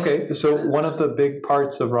 Okay, so one of the big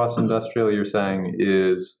parts of ROS-Industrial, you're saying,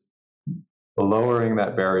 is lowering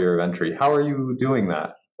that barrier of entry. How are you doing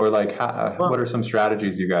that? Or like, what are some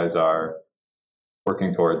strategies you guys are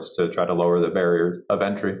working towards to try to lower the barrier of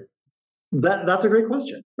entry? That's a great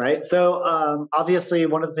question, right? So obviously,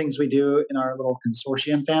 one of the things we do in our little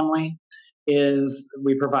consortium family is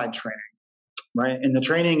we provide training, right? And the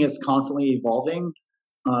training is constantly evolving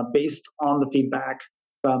based on the feedback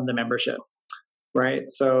from the membership, right?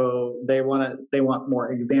 So they want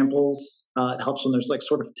more examples. It helps when there's like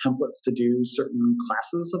sort of templates to do certain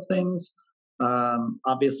classes of things.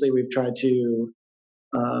 Obviously, we've tried to.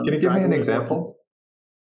 Can you give me an example?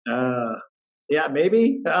 Yeah,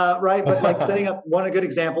 maybe, right? But like setting up, a good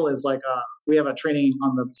example is like we have a training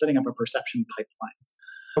on the setting up a perception pipeline.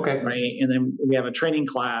 Okay. Right, and then we have a training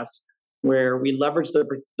class where we leverage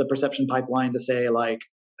the perception pipeline to say like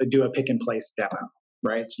do a pick and place demo.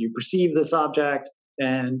 Right, so you perceive this object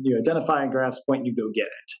and you identify a grasp point, you go get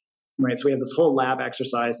it. Right, so we have this whole lab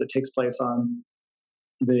exercise that takes place on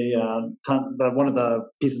the one of the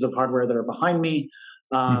pieces of hardware that are behind me,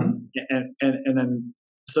 and then.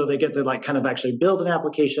 So they get to like kind of actually build an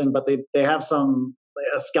application, but they have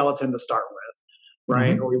a skeleton to start with,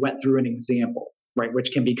 right? Or we went through an example, right,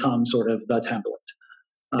 which can become sort of the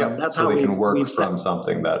template. That's so how they can work from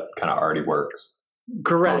something that kind of already works.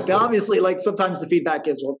 Correct. Mostly. Obviously, like sometimes the feedback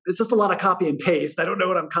is, well, it's just a lot of copy and paste. I don't know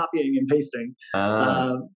what I'm copying and pasting.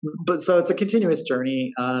 But so it's a continuous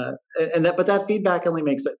journey, but that feedback only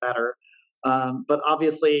makes it better. But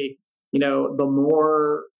obviously, the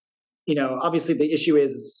more. Obviously the issue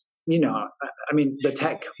is, I mean, the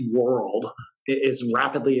tech world is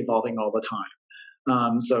rapidly evolving all the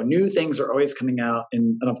time. So new things are always coming out.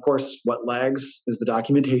 And of course, what lags is the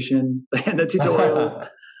documentation and the tutorials.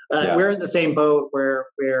 We're in the same boat where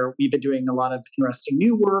we've been doing a lot of interesting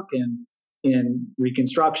new work in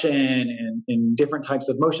reconstruction and in different types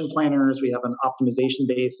of motion planners. We have an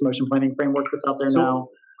optimization-based motion planning framework that's out there now.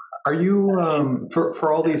 Are you,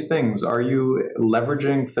 for all these things, are you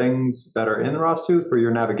leveraging things that are in ROS2 for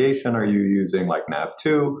your navigation? Are you using like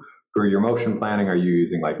Nav2 for your motion planning? Are you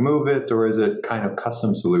using like Move It, or is it kind of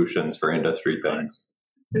custom solutions for industry things?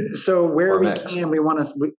 So where we can, we want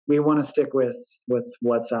to stick with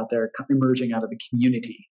what's out there emerging out of the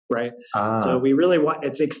community, right? So we really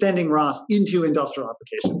it's extending ROS into industrial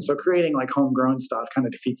applications. So creating like homegrown stuff kind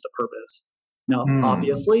of defeats the purpose. Now,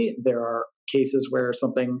 obviously, there are cases where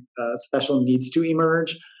something special needs to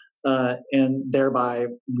emerge, and thereby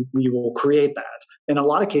we will create that. In a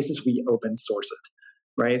lot of cases, we open source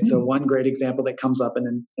it, right? So one great example that comes up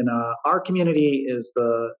in our community is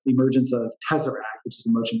the emergence of Tesseract, which is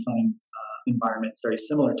a motion planning environment. It's very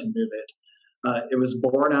similar to Move It. It was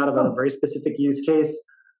born out of a very specific use case,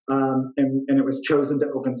 and it was chosen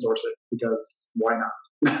to open source it because why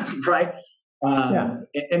not, right?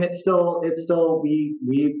 And it's still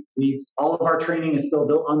we all of our training is still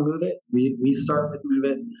built on Move It. We start with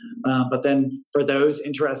Move It, but then for those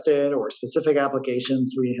interested or specific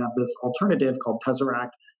applications, we have this alternative called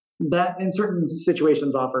Tesseract that in certain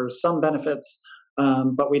situations offers some benefits,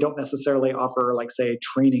 but we don't necessarily offer like say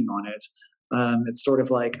training on it. It's sort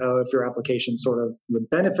of like, if your application sort of would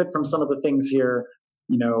benefit from some of the things here,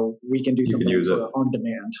 we can do something sort of on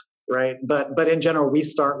demand, right? But in general, we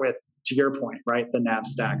start with, to your point, right, the nav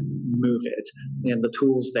stack, Move It, and the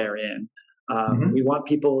tools therein. We want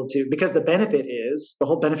people to, because the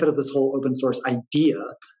whole benefit of this whole open source idea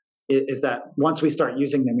is that once we start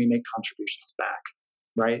using them, we make contributions back,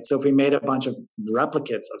 right? So if we made a bunch of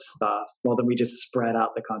replicates of stuff, well, then we just spread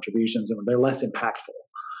out the contributions and they're less impactful,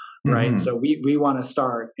 right? So we want to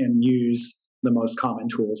start and use the most common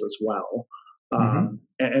tools as well.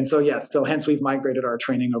 And so, yes, so hence we've migrated our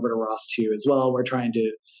training over to ROS2 as well. We're trying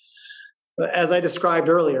to, as I described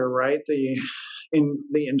earlier, right, the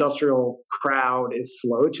industrial crowd is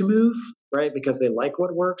slow to move, right, because they like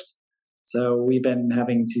what works. So we've been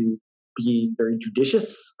having to be very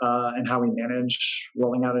judicious in how we manage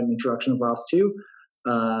rolling out an introduction of ROS2,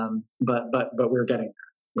 but we're getting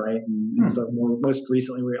there, right? And so most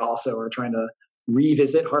recently, we also are trying to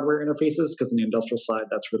revisit hardware interfaces because on the industrial side,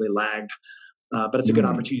 that's really lagged. But it's a good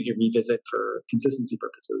opportunity to revisit for consistency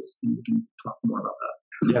purposes, and we can talk more about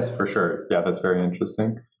that. Yes, for sure. Yeah, that's very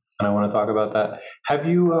interesting. And I want to talk about that. Have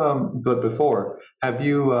you,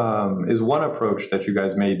 is one approach that you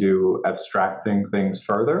guys may do abstracting things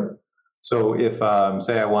further? So if,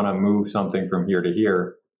 say I want to move something from here to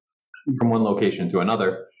here, from one location to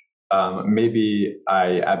another, maybe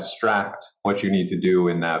I abstract what you need to do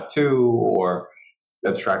in nav2, or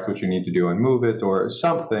abstract what you need to do and move it, or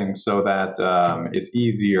something, so that it's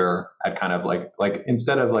easier at kind of like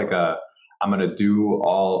instead of like I'm going to do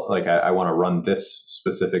all, like I want to run this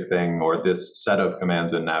specific thing or this set of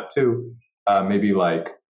commands in nav2, maybe like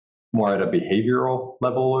more at a behavioral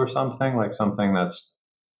level or something, like something that's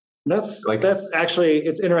actually,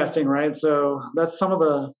 it's interesting, right? So that's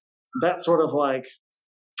that sort of like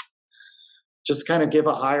just kind of give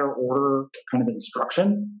a higher order kind of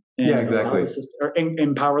instruction and exactly,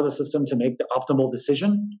 empower the system to make the optimal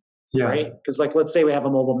decision, right? Because like, let's say we have a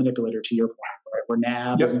mobile manipulator, to your point, right, where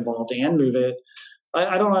nav is involved and move it.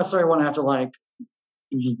 I don't necessarily want to have to like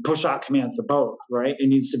push out commands to both, right? It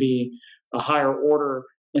needs to be a higher order,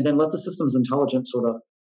 and then let the system's intelligence sort of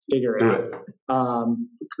figure it out.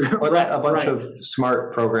 Or let a bunch of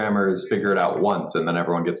smart programmers figure it out once, and then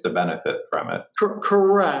everyone gets to benefit from it.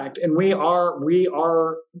 Correct. And we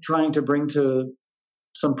are trying to bring to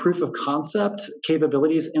some proof of concept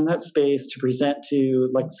capabilities in that space to present to,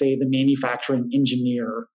 like, say, the manufacturing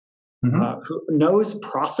engineer who knows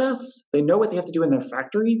process. They know what they have to do in their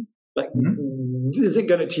factory. Like, is it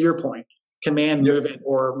going to, to your point, command, move it,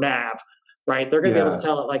 or nav, right? They're going to be able to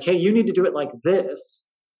tell it, like, hey, you need to do it like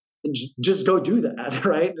this. Just go do that,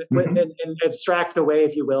 right? And abstract away,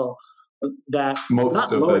 if you will, that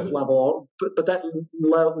not lowest level, but that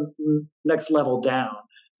next level down.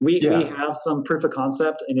 We have some proof of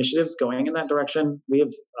concept initiatives going in that direction. We have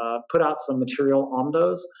put out some material on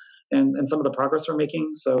those and some of the progress we're making.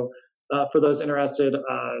 So for those interested,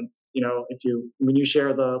 when you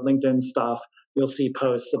share the LinkedIn stuff, you'll see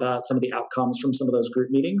posts about some of the outcomes from some of those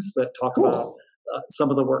group meetings that talk about some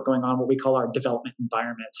of the work going on, what we call our development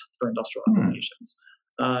environment for industrial applications.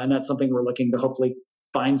 And that's something we're looking to hopefully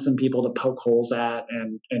find some people to poke holes at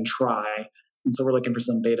and try. And so we're looking for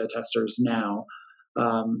some beta testers now.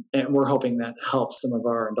 And we're hoping that helps some of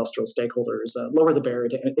our industrial stakeholders lower the barrier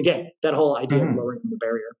to, again, that whole idea of lowering the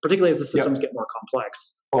barrier, particularly as the systems get more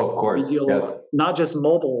complex. Oh, of course. We deal not just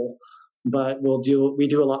mobile, but we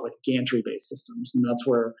do a lot with gantry-based systems. And that's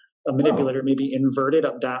where a manipulator may be inverted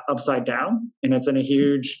upside down, and it's in a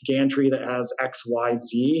huge gantry that has X, Y,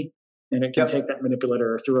 Z, and it can take that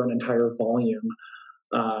manipulator through an entire volume.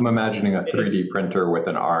 I'm imagining a 3D printer with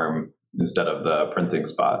an arm instead of the printing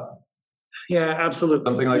spot. Yeah, absolutely.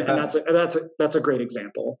 Something like that. And that's a great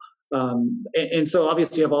example. And so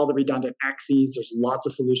obviously you have all the redundant axes. There's lots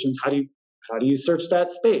of solutions. How do you search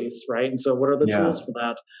that space, right? And so what are the tools for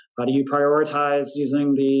that? How do you prioritize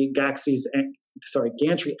using the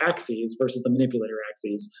gantry axes versus the manipulator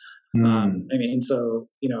axes? So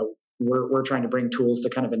we're trying to bring tools to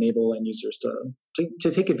kind of enable end users to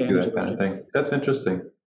take advantage of this kind of thing. That's interesting.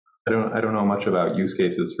 I don't know much about use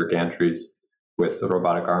cases for gantries with the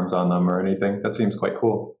robotic arms on them or anything. That seems quite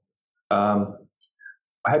cool. I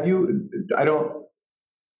did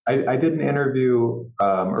an interview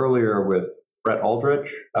earlier with Brett Aldrich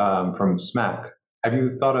from SMAC. Have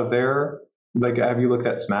you thought of have you looked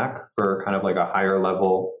at SMAC for kind of like a higher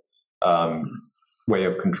level way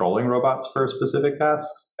of controlling robots for specific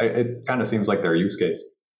tasks? It kind of seems like their use case.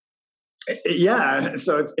 Yeah,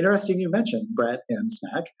 so it's interesting you mentioned Brett and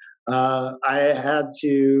SMAC.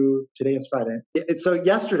 Today is Friday. So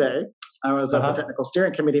yesterday I was at the technical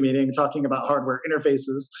steering committee meeting talking about hardware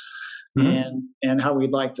interfaces and how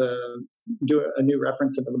we'd like to do a new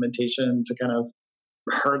reference implementation to kind of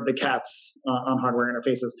herd the cats on hardware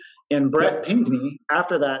interfaces. And Brett pinged me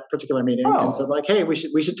after that particular meeting and said, like, hey, we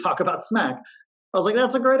should talk about SMAC. I was like,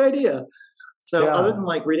 that's a great idea. So other than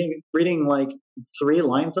like reading like 3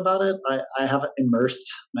 lines about it, I haven't immersed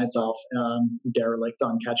myself derelict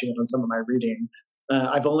on catching up on some of my reading.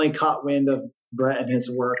 I've only caught wind of Brett and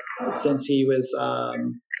his work since he was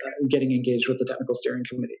getting engaged with the technical steering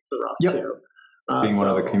committee for ROS2. Being one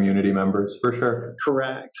of the community members, for sure.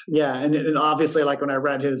 Correct. Yeah, and obviously, like when I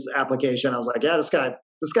read his application, I was like, yeah, this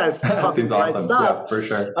guy's talking the right stuff. Yeah, for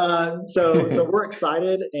sure. So we're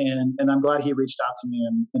excited, and I'm glad he reached out to me,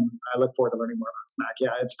 and I look forward to learning more about SMAC.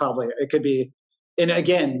 Yeah, it could be and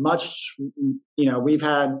again, we've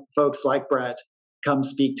had folks like Brett come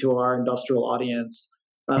speak to our industrial audience.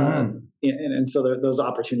 And so those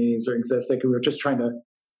opportunities are existing. We're just trying to,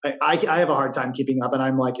 I have a hard time keeping up, and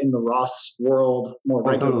I'm like in the ROS world more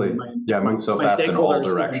regularly. Totally. Move so fast in all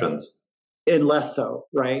directions. And less so,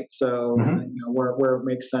 right? So where it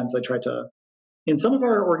makes sense, I try to, in some of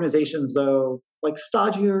our organizations though, like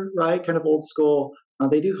stodgier, right, kind of old school,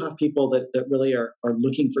 they do have people that really are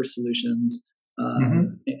looking for solutions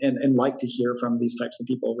and like to hear from these types of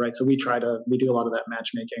people, right? So we do a lot of that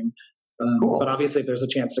matchmaking. Cool. But obviously, if there's a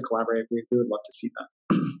chance to collaborate, we would love to see that.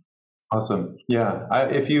 Awesome. Yeah.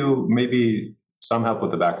 If you maybe some help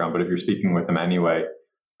with the background, but if you're speaking with him anyway,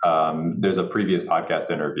 there's a previous podcast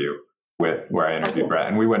interview where I interviewed Brett,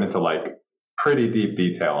 and we went into like pretty deep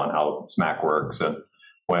detail on how SMAC works and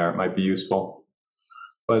where it might be useful.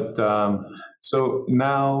 But so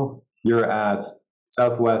now you're at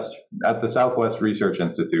the Southwest Research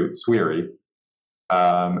Institute, SWRI.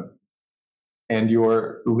 And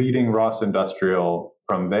you're leading ROS-Industrial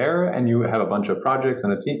from there, and you have a bunch of projects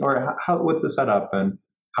and a team, or what's the setup, and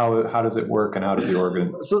how does it work, and how does the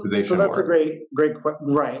organization work? So that's a great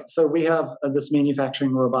right. So we have this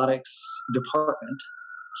manufacturing robotics department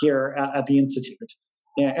here at the Institute,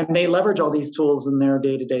 and they leverage all these tools in their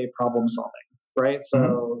day-to-day problem solving, right?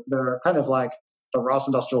 So they're kind of like the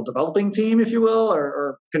ROS-Industrial developing team, if you will,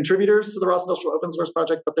 or contributors to the ROS-Industrial open source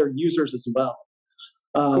project, but they're users as well.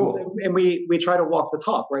 Cool. And we try to walk the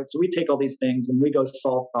talk, right? So we take all these things and we go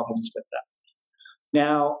solve problems with them.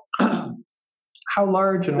 Now, how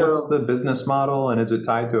large and what's the business model, and is it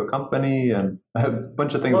tied to a company, and a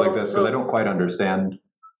bunch of things like this, because I don't quite understand.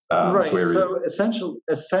 Right. So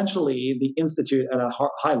essentially, the Institute at a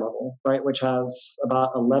high level, right, which has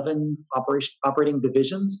about 11 operating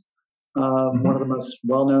divisions. One of the most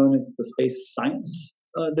well-known is the space science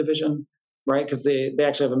division. Right, because they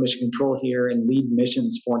actually have a mission control here and lead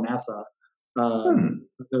missions for NASA.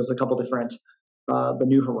 There's a couple different. The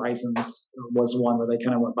New Horizons was one where they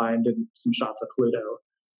kind of went by and did some shots of Pluto.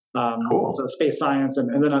 Cool. So space science,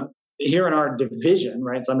 and then here in our division,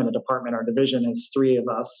 right? So I'm in a department. Our division is 3 of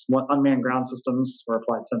us: one unmanned ground systems for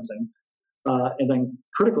applied sensing, and then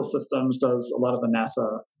critical systems does a lot of the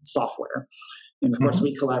NASA software. And of course,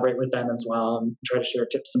 we collaborate with them as well and try to share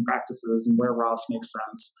tips and practices and where ROS makes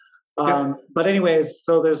sense. But anyways,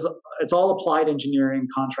 so it's all applied engineering,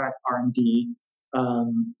 contract R&D.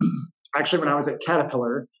 Actually, when I was at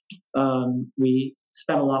Caterpillar, we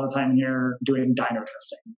spent a lot of time here doing dyno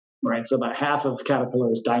testing, right? So about half of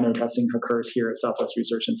Caterpillar's dyno testing occurs here at Southwest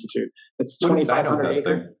Research Institute. It's 2,500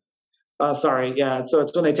 acres. So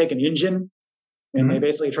it's when they take an engine and they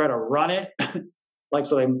basically try to run it. Like,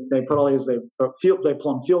 so they put all these, they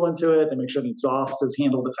plumb fuel into it. They make sure the exhaust is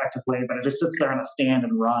handled effectively, but it just sits there on a stand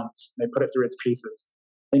and runs. They put it through its paces.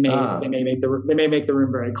 They may make the room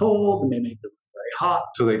very cold. They may make the room very hot.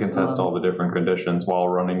 So they can test all the different conditions while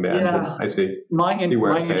running the engine. I see. My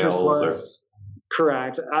interest was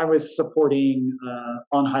correct. I was supporting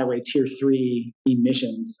on-highway Tier 3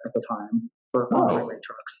 emissions at the time for on-highway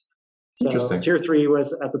trucks. So Tier 3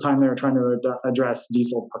 was, at the time, they were trying to address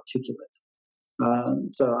diesel particulate.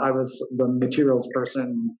 So I was the materials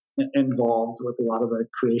person involved with a lot of the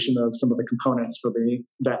creation of some of the components for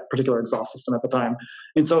that particular exhaust system at the time.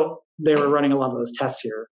 And so they were running a lot of those tests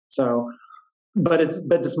here. So, but it's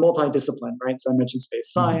multidiscipline, right? So I mentioned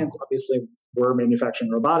space science. Obviously, we're manufacturing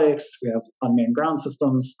robotics. We have unmanned ground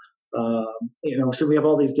systems. So we have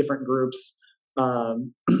all these different groups.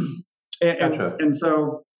 And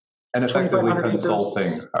effectively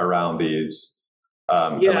consulting around these.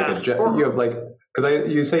 You have because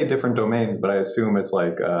you say different domains, but I assume it's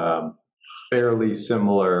like fairly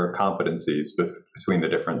similar competencies between the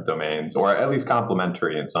different domains, or at least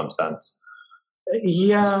complementary in some sense.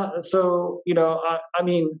 Yeah. So,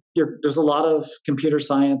 there's a lot of computer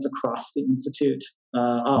science across the Institute,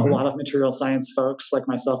 a lot of material science folks like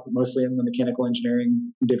myself, but mostly in the mechanical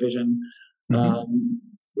engineering division, a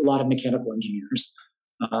lot of mechanical engineers.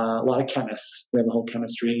 A lot of chemists. We have a whole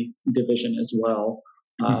chemistry division as well.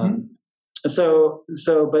 But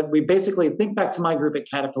we basically think back to my group at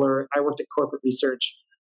Caterpillar. I worked at corporate research.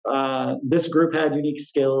 This group had unique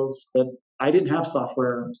skills that I didn't have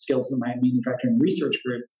software skills in my manufacturing research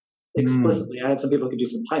group explicitly. I had some people who could do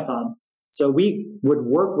some Python. So we would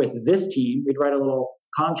work with this team. We'd write a little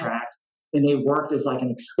contract, and they worked as like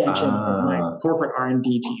an extension of my corporate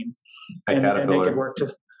R&D team. And they could work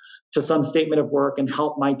to some statement of work and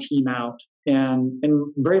help my team out. And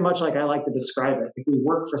very much like I like to describe it, if we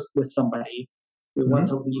work with somebody, we want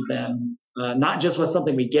to leave them, not just with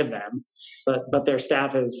something we give them, but their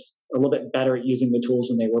staff is a little bit better at using the tools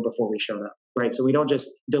than they were before we showed up. right? So we don't just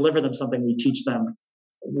deliver them something, we teach them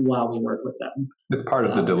while we work with them. It's part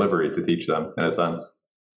of the delivery to teach them, in a sense.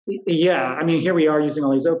 Yeah, I mean, here we are using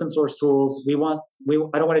all these open source tools. I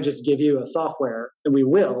don't want to just give you a software, and we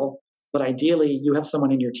will, but ideally you have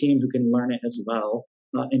someone in your team who can learn it as well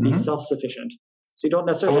and be self-sufficient. So you don't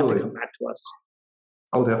necessarily have to come back to us.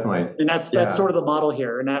 Oh, definitely. And that's sort of the model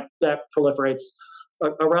here, and that proliferates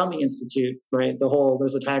around the institute, right?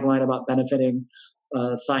 There's a tagline about benefiting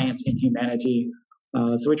science and humanity.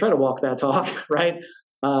 So we try to walk that talk, right?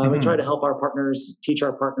 We try to help our partners, teach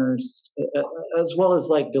our partners, as well as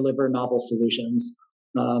like deliver novel solutions.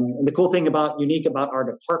 And the cool thing unique about our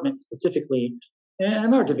department specifically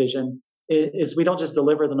and our division is we don't just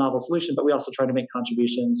deliver the novel solution, but we also try to make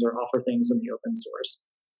contributions or offer things in the open source.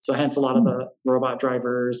 So hence a lot of the robot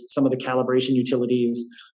drivers, some of the calibration utilities,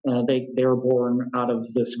 they were born out of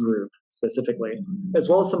this group specifically, as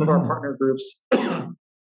well as some of our partner groups.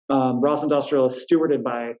 ROS-Industrial is stewarded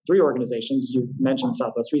by 3 organizations. You've mentioned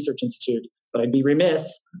Southwest Research Institute, but I'd be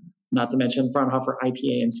remiss not to mention Fraunhofer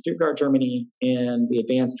IPA in Stuttgart, Germany, and the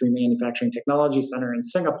Advanced Remanufacturing Technology Center in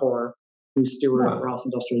Singapore, who steward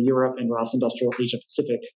ROS-Industrial Europe and ROS-Industrial Asia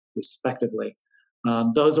Pacific, respectively.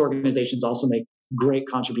 Those organizations also make great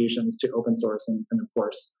contributions to open source and of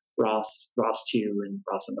course, ROS2 and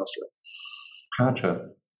ROS-Industrial. Gotcha.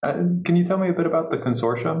 Can you tell me a bit about the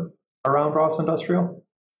consortium around ROS-Industrial?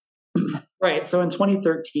 Right. So in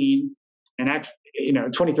 2013, and actually,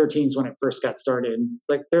 2013 is when it first got started.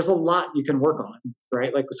 Like, there's a lot you can work on,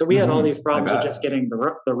 right? Like, so we had all these problems with just getting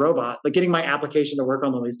the robot, like getting my application to work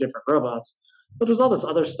on all these different robots. But there's all this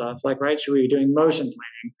other stuff, like, right? Should we be doing motion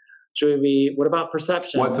planning? What about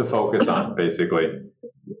perception? What to focus on, basically.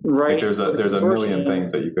 Right. Like there's a million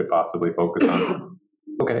things that you could possibly focus on.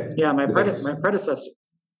 Okay. Yeah, my predecessor,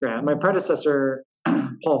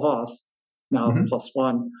 Paul Voss, now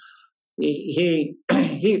 +1. He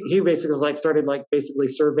basically was started basically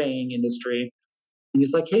surveying industry, and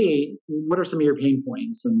he's like, hey, what are some of your pain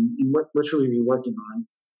points, and what should we be working on?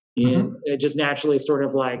 And it just naturally sort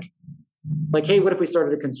of like, hey, what if we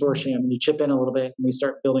started a consortium and you chip in a little bit and we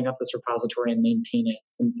start building up this repository and maintain it,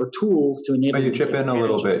 and for tools to enable. But you chip in a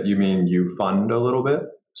little bit, you mean you fund a little bit,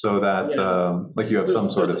 so that you have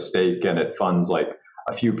some sort of stake and it funds like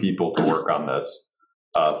a few people to work on this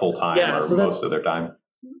full time or most of their time.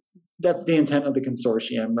 That's the intent of the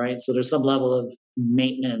consortium, right? So there's some level of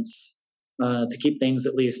maintenance to keep things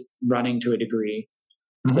at least running to a degree.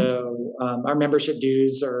 So our membership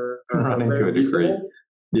dues are running to a degree.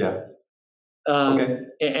 Yeah. And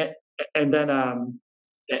then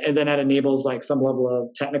that enables some level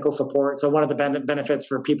of technical support. So one of the benefits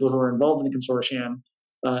for people who are involved in the consortium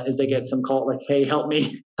is they get some call hey, help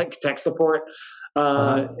me, tech support,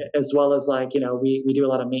 as well as we do a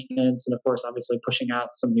lot of maintenance, and of course, obviously pushing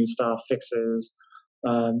out some new stuff, fixes,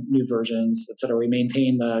 new versions, etc. We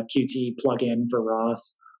maintain the Qt plugin for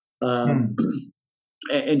ROS, and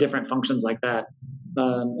different functions like that,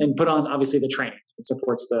 and put on obviously the training. It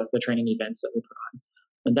supports the training events that we put on.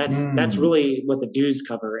 And that's really what the dues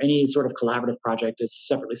cover. Any sort of collaborative project is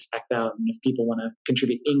separately spec'd out, and if people want to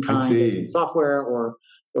contribute in kind as in software or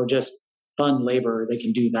just fund labor, they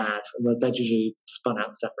can do that. But that's usually spun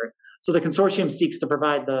out separate. So the consortium seeks to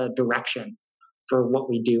provide the direction for what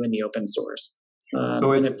we do in the open source.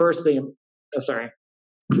 And at first,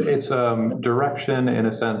 it's direction in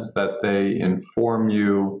a sense that they inform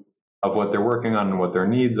you of what they're working on and what their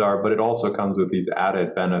needs are, but it also comes with these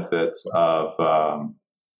added benefits of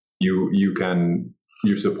you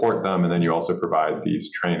support them, and then you also provide these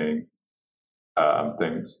training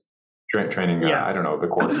things, training. Yes. I don't know, the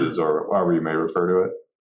courses or however you may refer to it.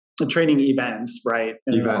 The training events, right?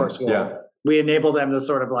 And events, of course, we enable them to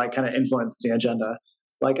sort of kind of influence the agenda.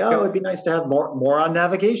 It'd be nice to have more on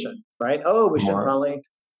navigation, right? Oh, we should probably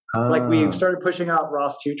we started pushing out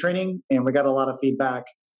ROS2 training, and we got a lot of feedback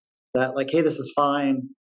that hey, this is fine,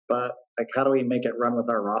 but how do we make it run with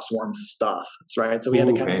our ROS1 stuff? That's right. So we had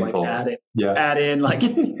to kind of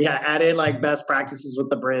add in best practices with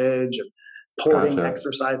the bridge and porting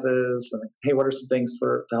exercises, and hey, what are some things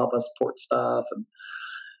to help us port stuff,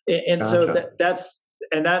 and so that's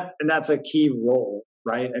a key role,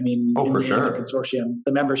 right? I mean, for sure. The consortium,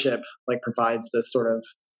 the membership provides this sort of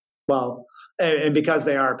and because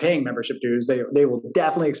they are paying membership dues, they will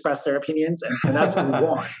definitely express their opinions, and that's what we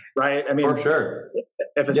want, right? I mean, for sure.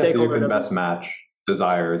 If a stakeholder so you can best match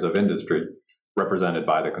desires of industry represented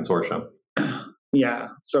by the consortium. Yeah,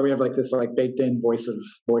 so we have this baked-in voice of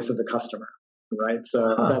the customer, right?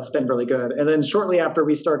 So that's been really good. And then shortly after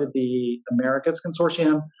we started the Americas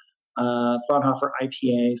consortium, Fraunhofer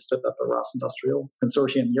IPA stood up the ROS-Industrial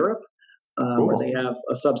Consortium Europe. where they have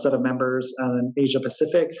a subset of members, and Asia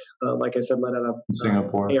Pacific, like I said, led out of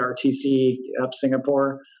Singapore, ARTC up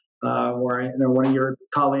Singapore, where I know one of your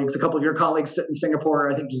colleagues, a couple of your colleagues sit in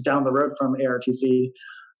Singapore, I think just down the road from ARTC.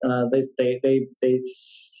 They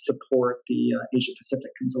support the Asia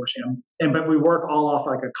Pacific consortium, but we work all off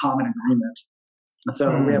like a common agreement.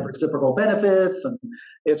 So we have reciprocal benefits, and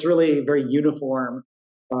it's really very uniform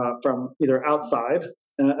from either outside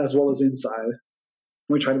as well as inside.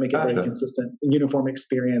 We try to make it very consistent, uniform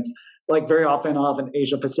experience. Like very often I'll have an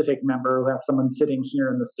Asia Pacific member who has someone sitting here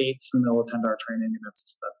in the States, and they'll attend our training, and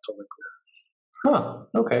that's totally clear. Huh.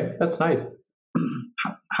 Okay, that's nice.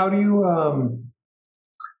 How do you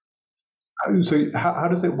so how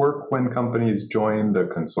does it work when companies join the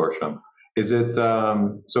consortium? Is it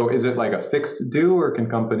so is it like a fixed due, or can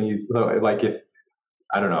companies, so like if,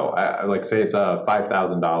 I don't know, like say it's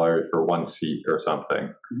 $5,000 for one seat or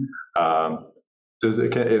something,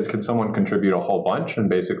 can someone contribute a whole bunch and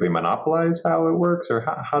basically monopolize how it works, or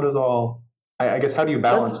how does I guess how do you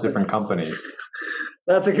balance different companies?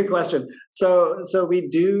 That's a good question. So we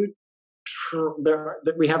do.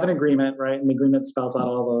 We have an agreement, right? And the agreement spells out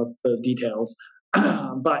all the details.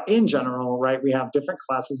 But in general, right, we have different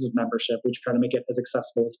classes of membership. We try to make it as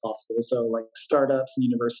accessible as possible. So like startups and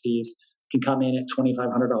universities can come in at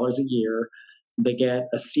 $2,500 a year. They get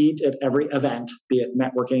a seat at every event, be it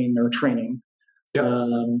networking or training. Yep.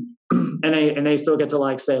 And they still get to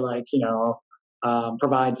like say like,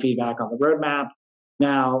 provide feedback on the roadmap.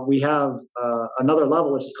 Now we have another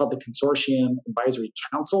level, which is called the Consortium Advisory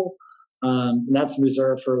Council. And that's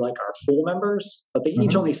reserved for like our full members, but they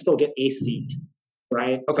each only still get a seat,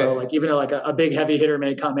 right? Okay. So like even though like a big heavy hitter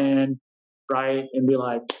may come in, right, and be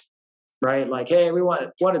like, right, like, hey, we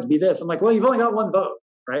want it to be this. I'm like, well, you've only got one vote,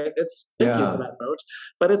 right? Thank you for that vote,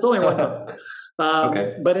 but it's only one vote.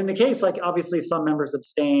 But in the case, like obviously some members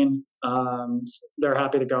abstain. They're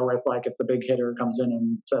happy to go with like if the big hitter comes in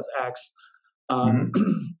and says X.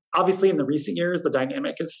 Obviously, in the recent years, the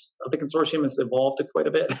dynamic of the consortium has evolved quite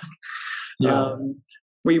a bit.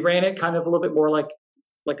 We ran it kind of a little bit more like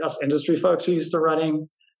us industry folks who used to running,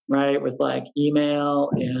 right, with like email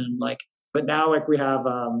and like. But now like we have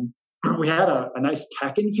we had a nice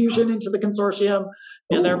tech infusion into the consortium,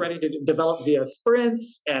 and they're ready to develop via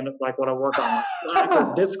sprints and like want to work on Slack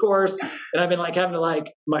or Discourse. And I've been like having to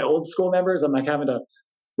like my old school members. I'm like having to.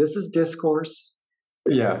 This is Discourse.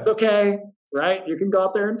 Yeah, it's okay. Right, you can go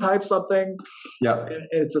out there and type something. Yeah,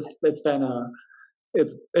 it's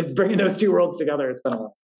bringing those two worlds together. It's been a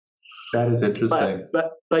lot. That is interesting.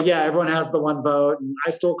 But yeah, everyone has the one vote, and I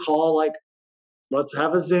still call like, let's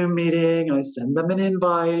have a Zoom meeting, and I send them an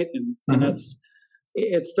invite, and it's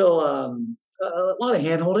still a lot of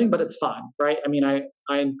hand holding, but it's fun, right? I mean, I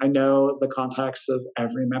know the contacts of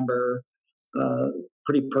every member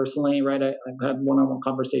pretty personally, right? I've had one-on-one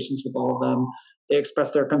conversations with all of them. They express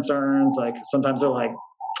their concerns. Like sometimes they're like,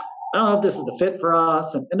 I don't know if this is the fit for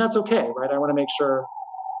us, and that's okay, right? I want to make sure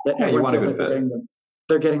that everyone feels like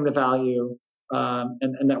they're getting the value,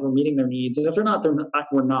 and that we're meeting their needs. And if they're not,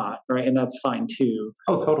 we're not, right? And that's fine too.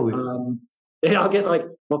 Oh, totally. And I'll get like,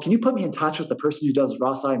 well, can you put me in touch with the person who does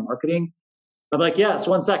ROS-I marketing? I'm like, yes,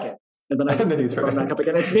 1 second. And then I just pick the phone back up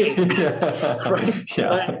again. It's me. Right?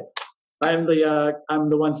 Yeah. I'm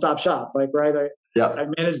the one-stop shop, like, right? I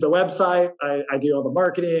manage the website. I do all the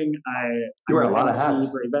marketing. You wear a lot of hats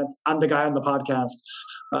for events. I'm the guy on the podcast.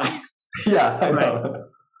 Yeah, I know.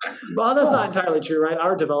 Well, that's not entirely true, right?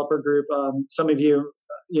 Our developer group. Some of you,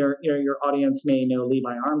 your audience may know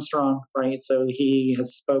Levi Armstrong, right? So he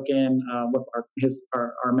has spoken with our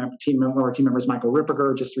team members. Michael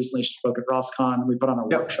Ripperger just recently spoke at ROSCON. We put on a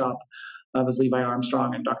workshop. It was Levi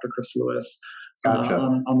Armstrong and Dr. Chris Lewis. Gotcha.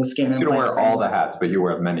 On the scan. So you don't wear all the hats, but you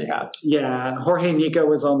wear many hats. Yeah. Jorge Nico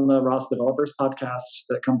was on the ROS Developers podcast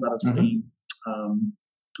that comes out of Steam.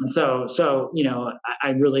 So I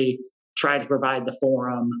really try to provide the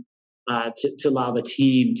forum to allow the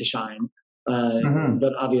team to shine.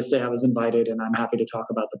 But obviously I was invited, and I'm happy to talk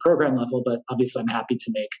about the program level, but obviously I'm happy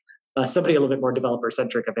to make somebody a little bit more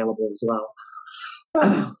developer-centric available as well.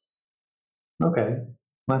 Okay.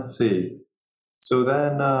 Let's see. So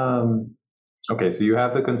then, okay, so you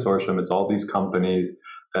have the consortium. It's all these companies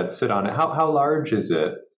that sit on it. How large is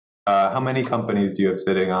it? How many companies do you have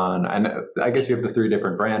sitting on? And I guess you have the 3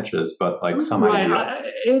 different branches, but like some idea.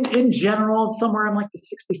 In general, it's somewhere in like the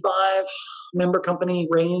 65 member company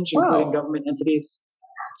range, including government entities.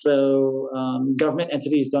 So government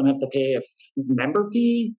entities don't have to pay a member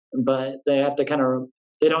fee, but they have to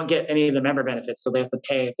they don't get any of the member benefits, so they have to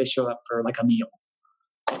pay if they show up for like a meal.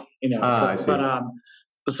 I see.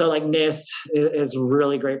 So like NIST is a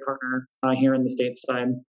really great partner here in the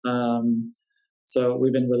stateside. So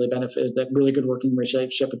we've been really benefited. That really good working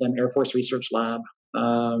relationship with them. Air Force Research Lab,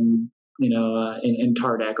 in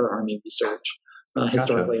TARDEC or Army Research,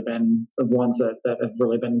 historically have been the ones that have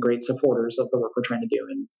really been great supporters of the work we're trying to do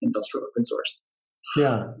in industrial open source.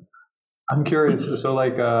 Yeah. I'm curious. So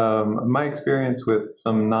my experience with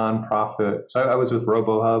some nonprofit, so I was with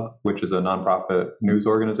RoboHub, which is a nonprofit news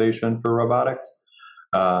organization for robotics.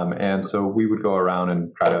 And so we would go around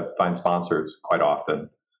and try to find sponsors quite often.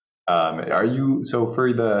 So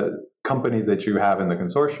for the companies that you have in the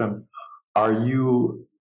consortium, are you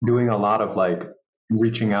doing a lot of like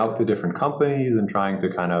reaching out to different companies and trying to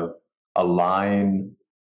kind of align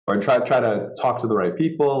or try to talk to the right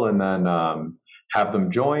people and then have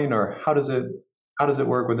them join, or how does it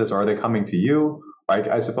work with this? Or are they coming to you?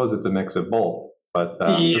 I suppose it's a mix of both, but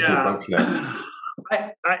just the approach there.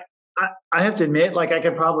 I have to admit, like, I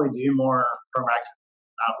could probably do more proactive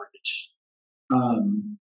outreach.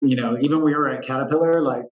 Even we were at Caterpillar,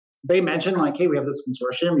 like they mentioned, like, hey, we have this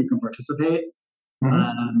consortium, you can participate.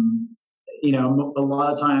 A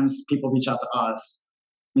lot of times people reach out to us.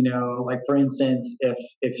 Like for instance,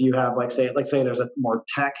 if you have like say there's a more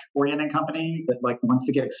tech oriented company that like wants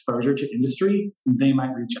to get exposure to industry, they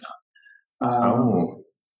might reach out.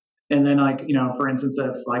 And then for instance,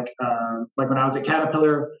 if like when I was at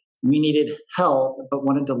Caterpillar, we needed help but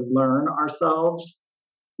wanted to learn ourselves,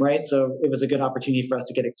 right? So it was a good opportunity for us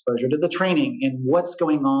to get exposure to the training and what's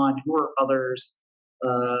going on, who are others,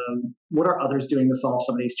 what are others doing to solve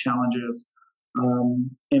some of these challenges.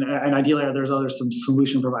 And ideally, there's some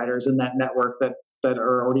solution providers in that network that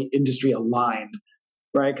are already industry aligned,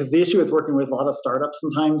 right? Because the issue with working with a lot of startups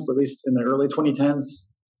sometimes, at least in the early 2010s,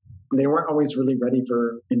 they weren't always really ready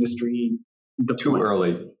for industry deployment. Too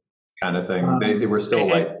early kind of thing. They were still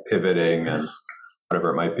pivoting and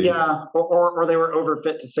whatever it might be. Yeah, or they were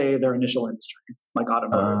overfit to say their initial industry, like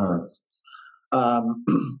automotive, for instance.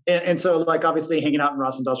 And so like obviously hanging out in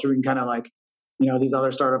ROS-Industrial, we can kind of like, these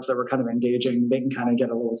other startups that were kind of engaging, they can kind of get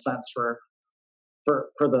a little sense for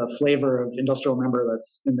the flavor of industrial member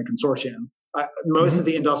that's in the consortium. Most of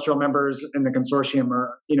the industrial members in the consortium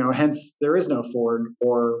are, hence there is no Ford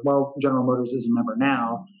or, well, General Motors is a member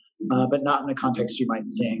now, but not in the context you might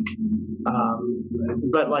think.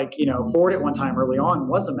 But like, Ford at one time early on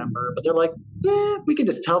was a member, but they're like, we can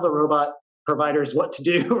just tell the robot providers what to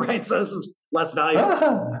do, right? So this is less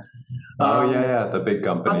valuable. The big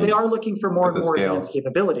companies. But they are looking for more and more advanced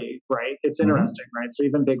capability, right? It's interesting, right? So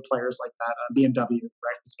even big players like that, BMW,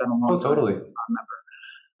 right, spend a long time on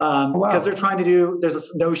member. Because they're trying to do, there's a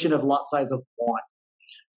notion of lot size of one.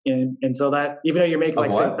 And so that, even though you're making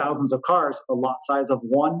like say thousands of cars, a lot size of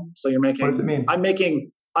one. So you're making, what does it mean? I'm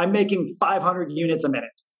making 500 units a minute,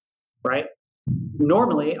 right?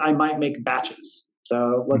 Normally I might make batches.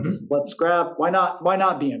 So let's grab, why not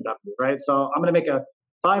BMW, right? So I'm going to make a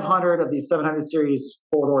 500 of these 700 series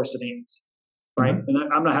 4-door sedans, right? And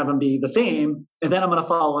I'm going to have them be the same, and then I'm going to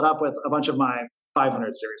follow it up with a bunch of my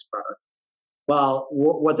 500 series product. Well,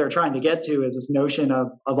 what they're trying to get to is this notion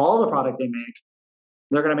of all the product they make,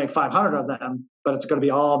 they're going to make 500 of them, but it's going to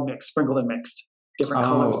be all mixed, sprinkled and mixed, different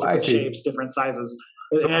colors, different shapes, different sizes.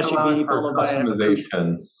 So an SUV followed by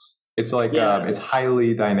customization. It's like it's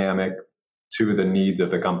highly dynamic to the needs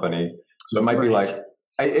of the company. So it might be like.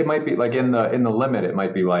 It might be like in the limit, it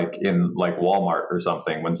might be like in like Walmart or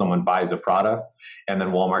something when someone buys a product and then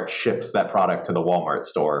Walmart ships that product to the Walmart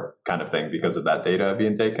store kind of thing because of that data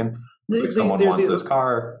being taken. So if someone wants this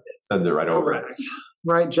car, sends it right over.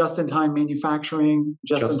 Right, just-in-time manufacturing,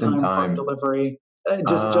 just-in-time delivery,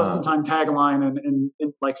 just-in-time tagline in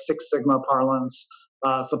like Six Sigma parlance,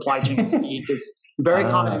 supply chain speak is very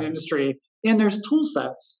common in industry. And there's tool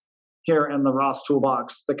sets here in the ROS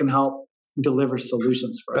toolbox that can help deliver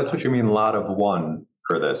solutions for That's what you mean, a lot of one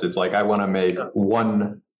for this. It's like I want to make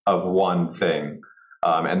one of one thing,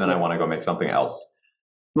 and then I want to go make something else.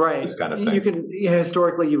 Right. This kind of thing. You can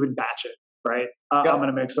historically you would batch it, right? I'm going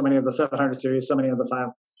to make so many of the 700 series, so many of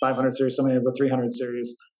the 500 series, so many of the 300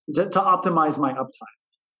 series to optimize my uptime.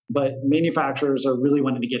 But manufacturers are really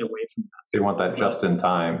wanting to get away from that. So you want that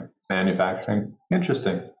just-in-time manufacturing.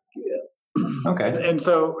 Interesting. Yeah. Okay. And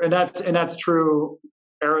that's true.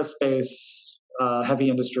 Aerospace,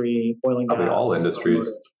 heavy industry, oil and gas. Probably all industries.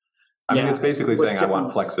 I mean, it's basically saying I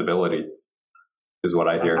want flexibility, is what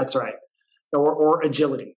I hear. That's right. Or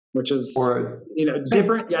agility, which is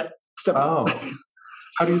different yet similar.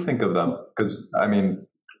 How do you think of them? Because I mean,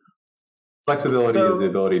 flexibility is the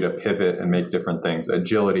ability to pivot and make different things.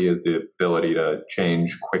 Agility is the ability to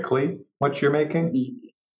change quickly what you're making.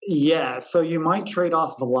 Yeah. So you might trade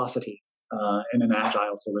off velocity in an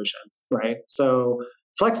agile solution, right? So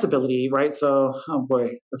flexibility, right? So, oh boy,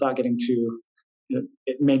 without getting to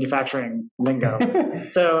manufacturing lingo.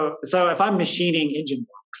 so if I'm machining engine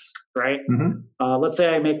blocks, right? Let's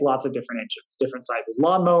say I make lots of different engines, different sizes,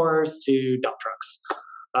 lawnmowers to dump trucks.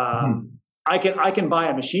 I can buy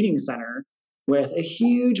a machining center with a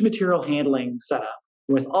huge material handling setup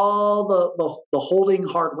with all the holding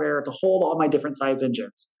hardware to hold all my different size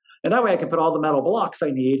engines. And that way I can put all the metal blocks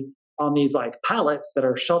I need on these like pallets that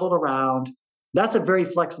are shuttled around. That's a very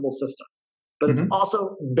flexible system, but it's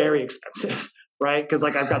also very expensive, right? Because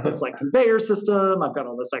like I've got this like conveyor system, I've got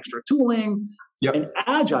all this extra tooling. An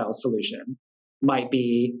agile solution might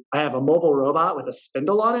be I have a mobile robot with a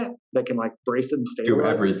spindle on it that can like brace and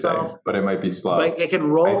stabilize itself. But it might be slow. Like it can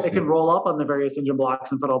roll up on the various engine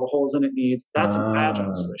blocks and put all the holes in it needs. That's an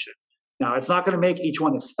agile solution. Now it's not going to make each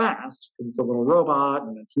one as fast because it's a little robot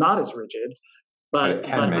and it's not as rigid. But it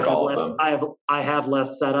can make all of them. I have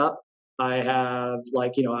less setup. I have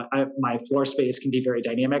like, my floor space can be very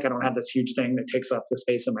dynamic. I don't have this huge thing that takes up the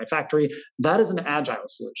space in my factory. That is an agile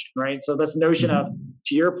solution, right? So this notion of,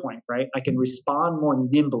 to your point, right, I can respond more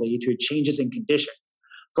nimbly to changes in condition.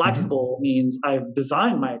 Flexible means I've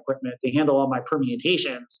designed my equipment to handle all my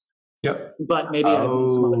permutations, but maybe I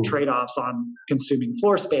need some other trade-offs on consuming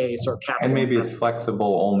floor space or capital. And maybe it's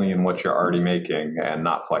flexible only in what you're already making and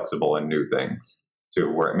not flexible in new things, to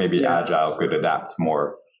where maybe agile could adapt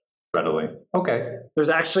more readily. Okay. There's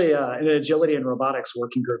actually an agility and robotics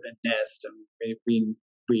working group in NIST, and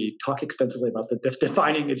we talk extensively about the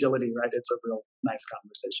defining agility, right? It's a real nice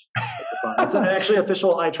conversation. It's actually an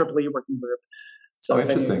official IEEE working group. So if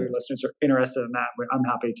any of your listeners are interested in that, I'm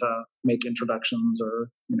happy to make introductions or,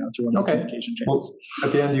 through one of the communication channels. Well,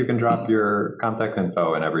 at the end, you can drop your contact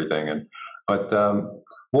info and everything. But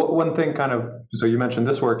one thing so you mentioned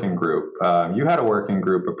this working group. You had a working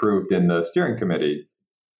group approved in the steering committee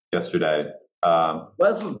yesterday.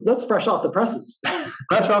 That's fresh off the presses.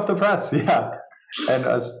 Fresh off the press, yeah.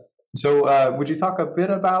 And so would you talk a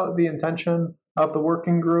bit about the intention of the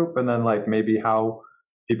working group and then like maybe how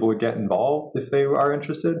people would get involved if they are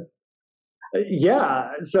interested?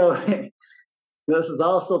 Yeah. So this is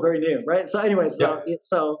all still very new, right? So anyway,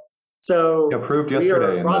 so approved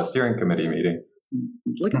yesterday in the steering committee meeting.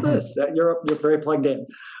 Look at this. You're very plugged in.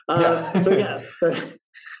 So yes.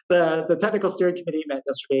 The technical steering committee met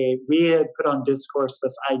yesterday. We had put on discourse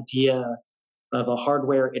this idea of a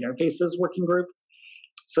hardware interfaces working group.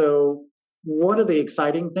 So one of the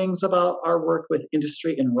exciting things about our work with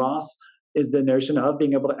industry and ROS is the notion of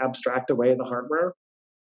being able to abstract away the hardware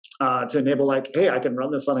to enable like, hey, I can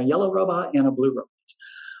run this on a yellow robot and a blue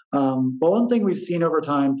robot. But one thing we've seen over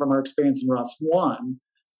time from our experience in ROS1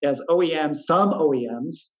 is some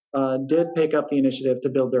OEMs did pick up the initiative to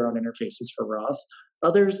build their own interfaces for ROS.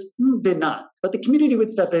 Others did not, but the community would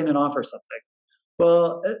step in and offer something.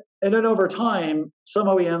 Well, and then over time, some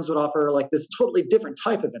OEMs would offer like this totally different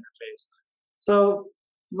type of interface. So,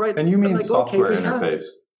 right. And you mean like, software interface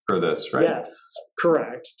for this, right? Yes,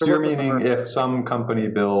 correct. So you're meaning if some company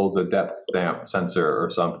builds a depth stamp sensor or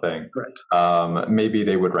something, maybe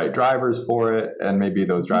they would write drivers for it, and maybe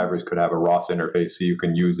those drivers could have a ROS interface so you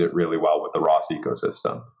can use it really well with the ROS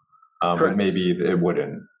ecosystem. But maybe it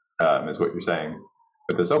wouldn't, is what you're saying.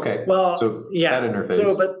 With this, well, so yeah. That interface.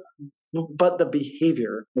 So, but the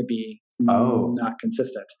behavior would be not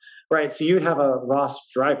consistent, right? So you have a ROS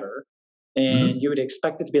driver, and you would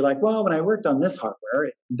expect it to be like, well, when I worked on this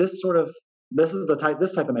hardware, this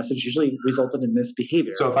type of message usually resulted in this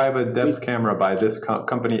behavior. So if I have a depth camera by this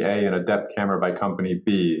company A and a depth camera by company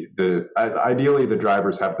B, ideally the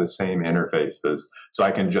drivers have the same interfaces, so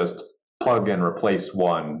I can just plug and replace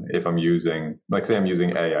one. If I'm using, like say I'm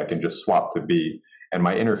using A, I can just swap to B. And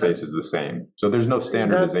my interface is the same. So there's no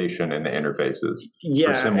standardization in the interfaces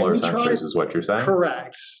for similar sensors is what you're saying?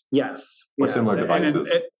 Correct. Yes. Or similar devices.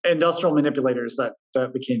 And industrial manipulators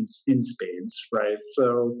that became in spades, right?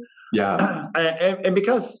 So and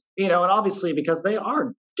because, and obviously because they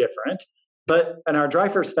are different, and our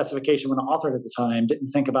driver specification when authored at the time didn't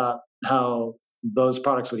think about how those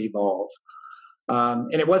products would evolve.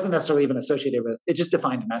 And it wasn't necessarily even associated with, it just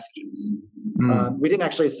defined messages. We didn't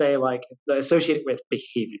actually say like associate it with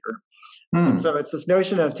behavior. And so it's this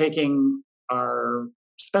notion of taking our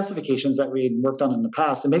specifications that we worked on in the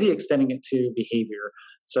past and maybe extending it to behavior.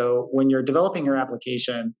 So when you're developing your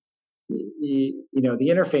application, the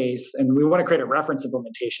interface, and we want to create a reference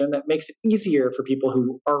implementation that makes it easier for people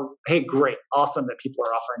who are, hey, great, awesome that people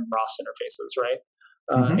are offering ROS interfaces, right?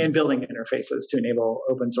 And building interfaces to enable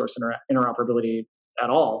open source interoperability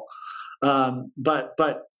at all. But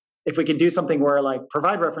if we can do something where like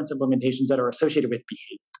provide reference implementations that are associated with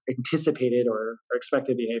anticipated or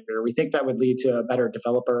expected behavior, we think that would lead to a better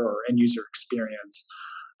developer or end user experience,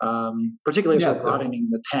 particularly as we're broadening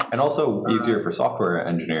the tent. And also easier for software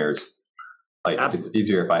engineers. Like absolutely. It's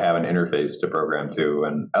easier if I have an interface to program to,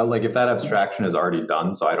 and like if that abstraction is already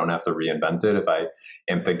done, so I don't have to reinvent it. If I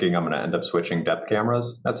am thinking I'm going to end up switching depth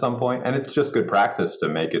cameras at some point, and it's just good practice to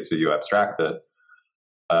make it so you abstract it.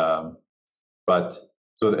 But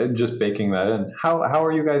so just baking that in, how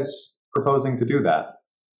are you guys proposing to do that?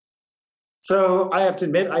 So I have to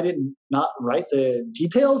admit, I did not write the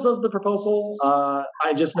details of the proposal.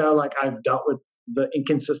 I just know like I've dealt with the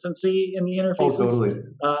inconsistency in the interfaces. Oh, totally.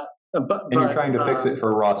 And you're trying to fix it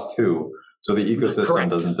for ROS2, so the ecosystem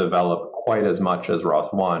doesn't develop quite as much as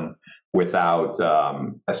ROS1 without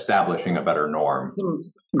establishing a better norm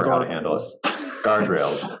for how to handle it.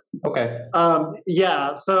 Guardrails. Okay.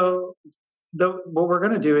 Yeah. So what we're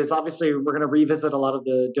going to do is obviously we're going to revisit a lot of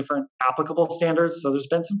the different applicable standards. So there's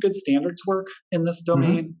been some good standards work in this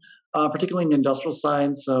domain. Particularly in the industrial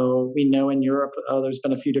side. So we know in Europe, there's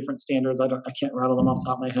been a few different standards. I can't rattle them off the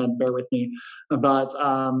top of my head, bear with me. But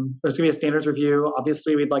there's going to be a standards review.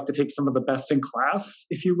 Obviously, we'd like to take some of the best in class,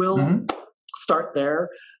 if you will, start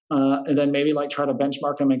there, and then maybe like try to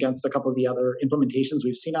benchmark them against a couple of the other implementations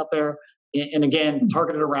we've seen out there. And again,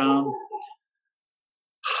 targeted around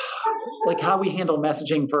like how we handle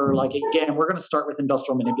messaging for like, again, we're going to start with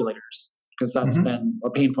industrial manipulators because that's been a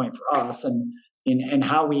pain point for us. And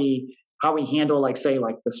how we handle like say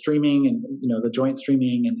like the streaming and the joint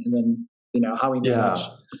streaming and then how we manage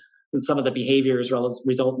some of the behaviors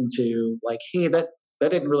resulting to like, hey, that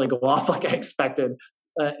didn't really go off like I expected,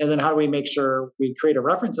 and then how do we make sure we create a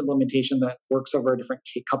reference implementation that works over a different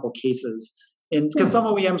couple cases, and because some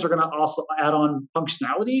OEMs are going to also add on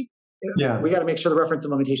functionality, we got to make sure the reference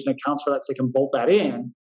implementation accounts for that so they can bolt that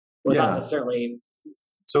in without necessarily.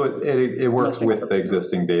 So it works with the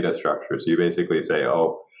existing data structure. So you basically say,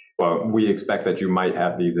 oh, well, we expect that you might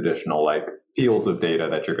have these additional like fields of data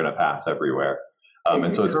that you're going to pass everywhere.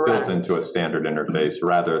 And so it's built into a standard interface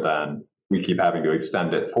rather than we keep having to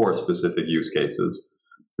extend it for specific use cases,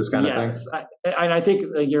 this kind of thing. And I think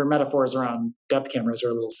your metaphors around depth cameras are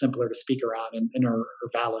a little simpler to speak around and are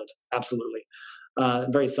valid. Absolutely.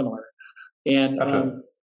 Very similar. And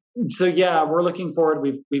so yeah, we're looking forward.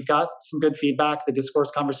 We've got some good feedback. The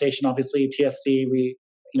discourse conversation, obviously, TSC.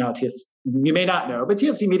 You may not know, but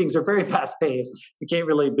TSC meetings are very fast paced. We can't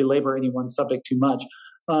really belabor any one subject too much.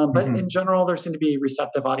 But in general, there seems to be a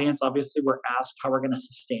receptive audience. Obviously, we're asked how we're going to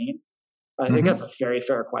sustain. I think that's a very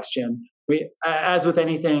fair question. As with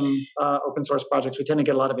anything open source projects, we tend to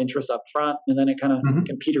get a lot of interest up front, and then it kind of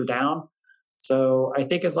can peter down. So I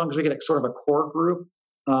think as long as we get sort of a core group.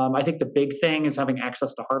 I think the big thing is having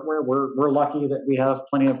access to hardware. We're lucky that we have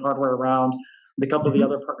plenty of hardware around. The couple of the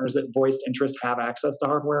other partners that voiced interest have access to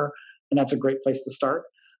hardware, and that's a great place to start.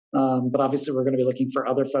 But obviously, we're going to be looking for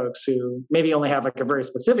other folks who maybe only have like a very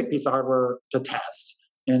specific piece of hardware to test.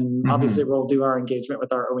 And obviously, we'll do our engagement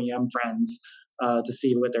with our OEM friends to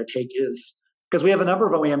see what their take is. Because we have a number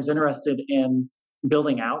of OEMs interested in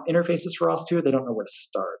building out interfaces for ROS2. They don't know where to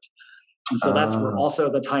start. And so that's where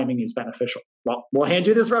also the timing is beneficial. Well, we'll hand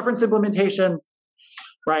you this reference implementation,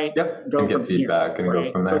 right? Yep. Go from feedback here, and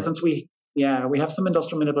go from there. So since we have some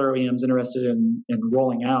industrial manipulator OEMs interested in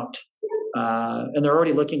rolling out, and they're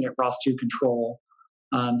already looking at ROS2 control.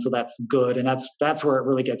 So that's good, and that's where it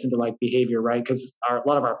really gets into like behavior, right? Because a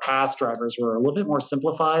lot of our past drivers were a little bit more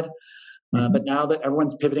simplified, but now that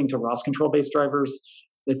everyone's pivoting to ROS control based drivers,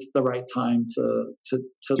 it's the right time to look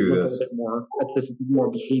a little bit more at this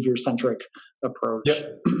more behavior centric approach.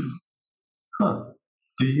 Yep.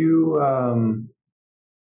 Do you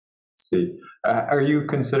see? Are you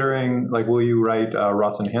considering like will you write a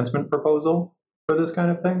ROS enhancement proposal for this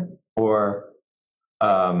kind of thing, or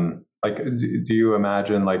like do you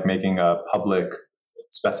imagine like making a public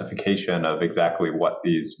specification of exactly what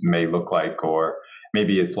these may look like, or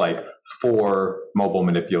maybe it's like for mobile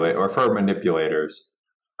manipulate or for manipulators?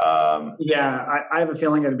 I have a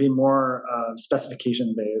feeling it'd be more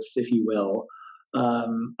specification based, if you will.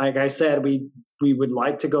 Like I said, we would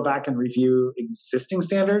like to go back and review existing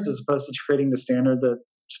standards as opposed to creating the standard that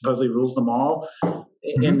supposedly rules them all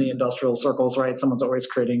in the industrial circles, right? Someone's always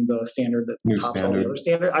creating the standard that tops all the other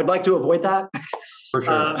standard. I'd like to avoid that. For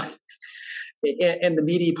sure. And the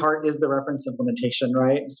meaty part is the reference implementation,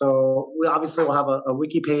 right? So we obviously will have a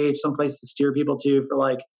wiki page, someplace to steer people to for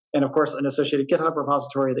like, and of course, an associated GitHub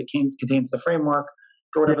repository that contains the framework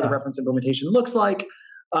for whatever the reference implementation looks like.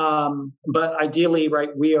 But ideally, right,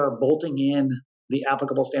 we are bolting in the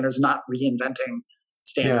applicable standards, not reinventing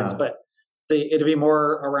standards. But it'd be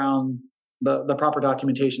more around the proper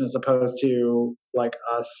documentation as opposed to like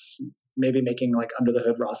us maybe making like under the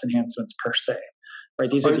hood ROS enhancements per se. Right?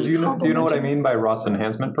 These are do you know what I mean by ROS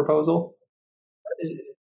enhancement proposal?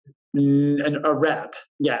 And a rep,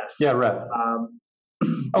 yes. Yeah, rep.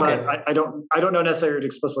 Okay. But I don't know necessarily to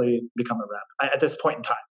explicitly become a rep at this point in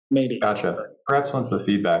time. Maybe. Gotcha. Perhaps once the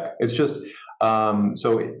feedback. It's just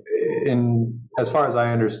so as far as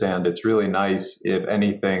I understand, it's really nice if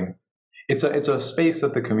anything. It's a space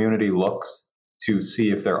that the community looks to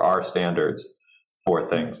see if there are standards for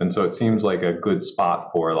things, and so it seems like a good spot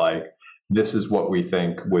for like this is what we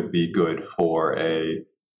think would be good for a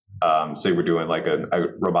say we're doing like a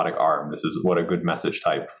robotic arm. This is what a good message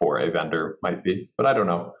type for a vendor might be. But I don't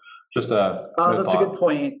know. Just that's a good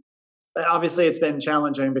point. Obviously, it's been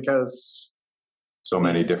challenging because so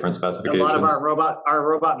many different specifications. A lot of our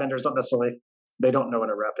robot vendors they don't know what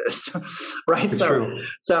a rep is, right? It's true.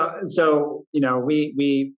 So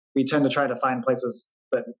we tend to try to find places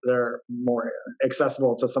that they're more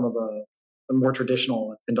accessible to some of the more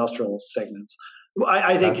traditional industrial segments.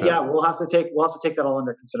 I think Gotcha. we'll have to take that all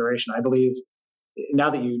under consideration. I believe now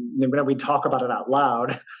that we talk about it out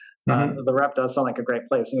loud. The rep does sound like a great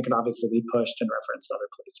place, and it can obviously be pushed and referenced to other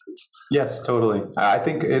places. Yes, totally. I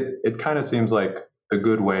think it kind of seems like a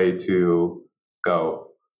good way to go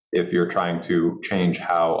if you're trying to change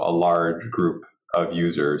how a large group of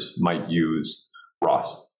users might use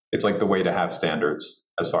ROS. It's like the way to have standards,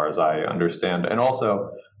 as far as I understand. And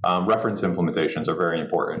also, reference implementations are very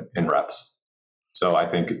important in reps. So I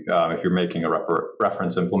think if you're making a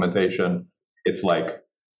reference implementation, it's like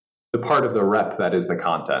the part of the rep that is the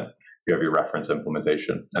content. You have your reference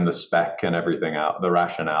implementation and the spec and everything out, the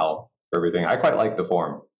rationale, everything. I quite like the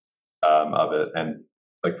form of it, and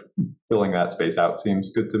like filling that space out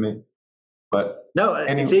seems good to me. But no,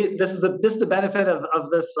 see, this is the benefit of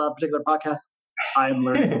this particular podcast. I'm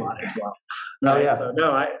learning a lot as well. Right? Oh yeah. So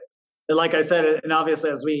no, like I said, and obviously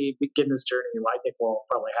as we begin this journey, I think we'll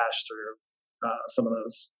probably hash through some of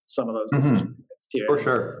those decisions too. For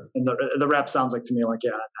sure. And the rep sounds like to me like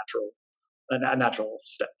a natural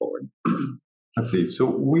step forward. Let's see. So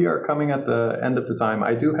we are coming at the end of the time.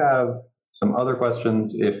 I do have some other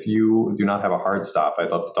questions. If you do not have a hard stop,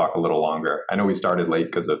 I'd love to talk a little longer. I know we started late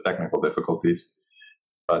because of technical difficulties,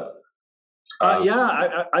 but I've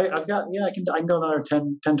got I can go another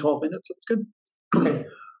 10, 12 minutes. That's good. Okay.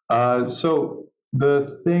 So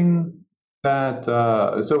the thing that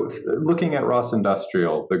looking at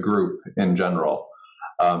ROS-Industrial, the group in general,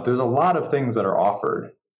 there's a lot of things that are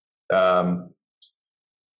offered. One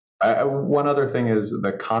other thing is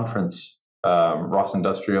the conference,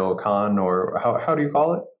 ROS-Industrial Con, or how do you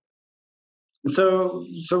call it? So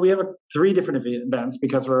we have 3 different events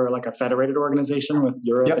because we're like a federated organization with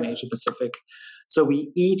Europe and Asia Pacific. So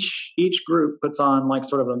we each group puts on like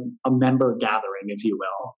sort of a member gathering, if you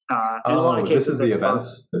will. In a lot of cases, this is the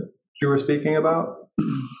events that you were speaking about?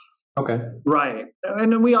 Okay. Right.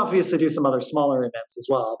 And we obviously do some other smaller events as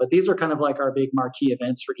well, but these are kind of like our big marquee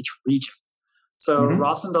events for each region. So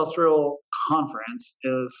ROS-Industrial Conference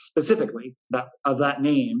is specifically that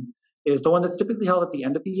name is the one that's typically held at the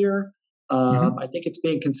end of the year. I think it's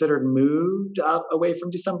being considered moved away from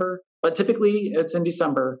December, but typically it's in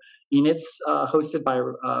December, and it's hosted by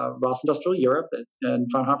ROS-Industrial Europe and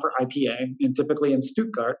Fraunhofer IPA, and typically in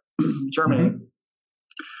Stuttgart, Germany.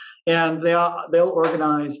 And they'll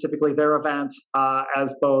organize typically their event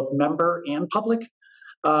as both member and public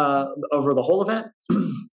over the whole event,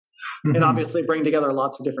 and obviously bring together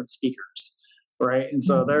lots of different speakers, right? And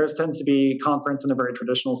so theirs tends to be conference in a very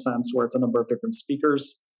traditional sense, where it's a number of different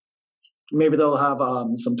speakers. Maybe they'll have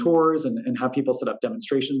some tours and have people set up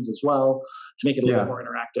demonstrations as well to make it a little more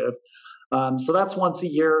interactive. So that's once a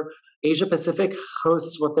year. Asia Pacific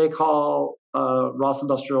hosts what they call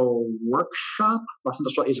ROS-Industrial Workshop,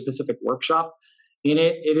 ROS-Industrial Asia Pacific Workshop. In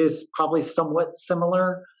it is probably somewhat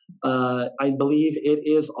similar. I believe it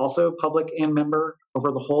is also public and member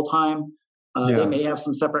over the whole time. They may have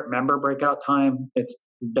some separate member breakout time. It's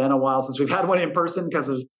been a while since we've had one in person because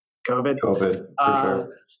of COVID. For sure.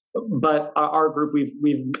 But our group,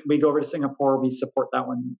 we go over to Singapore. We support that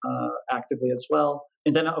one actively as well.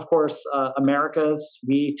 And then, of course, Americas,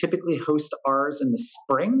 we typically host ours in the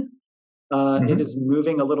spring. It is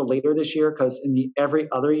moving a little later this year because every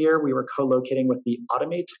other year we were co-locating with the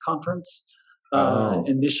Automate conference.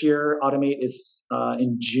 And this year, Automate is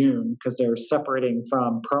in June because they're separating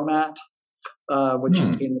from ProMat, which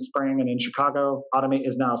used to be in the spring and in Chicago. Automate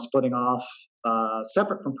is now splitting off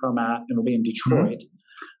separate from ProMat and will be in Detroit.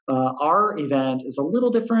 Our event is a little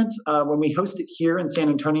different. When we host it here in San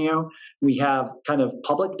Antonio, we have kind of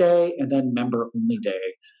public day and then member only day.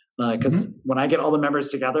 Because when I get all the members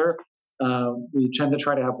together, we tend to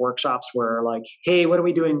try to have workshops where like, hey, what are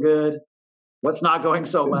we doing good? What's not going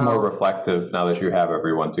so well? More reflective now that you have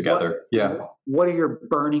everyone together. What are your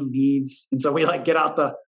burning needs? And so we like get out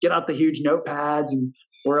the huge notepads, and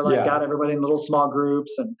we're like got everybody in little small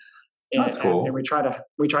groups, and that's cool. And we try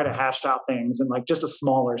to hash out things in like just a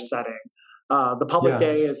smaller setting. The public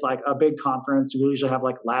day is like a big conference. We usually have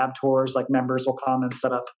like lab tours, like members will come and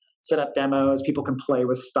set up demos. People can play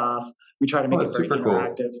with stuff. We try to make it very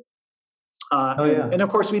interactive. Cool. And of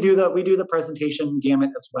course we do the presentation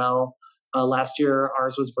gamut as well. Last year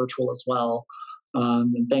ours was virtual as well.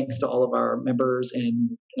 And thanks to all of our members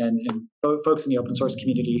and folks in the open source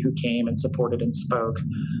community who came and supported and spoke,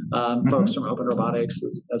 folks from Open Robotics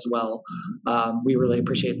as well. We really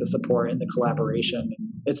appreciate the support and the collaboration.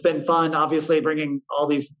 It's been fun, obviously, bringing all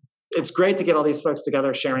these. It's great to get all these folks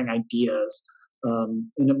together, sharing ideas.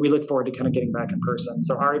 And we look forward to kind of getting back in person.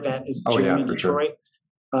 So our event is June in Detroit.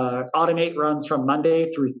 Sure. Automate runs from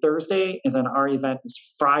Monday through Thursday, and then our event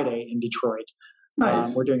is Friday in Detroit.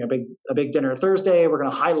 Nice. We're doing a big dinner Thursday. We're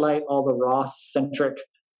going to highlight all the ROS-centric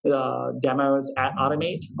demos at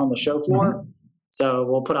Automate on the show floor. So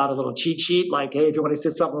we'll put out a little cheat sheet like, hey, if you want to see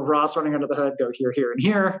something with ROS running under the hood, go here, here, and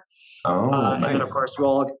here. Nice. And then, of course,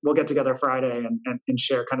 we'll get together Friday and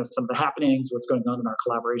share kind of some of the happenings, what's going on in our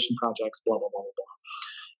collaboration projects, blah, blah, blah, blah,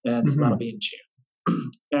 blah. And so that'll be in June.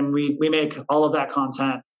 And we make all of that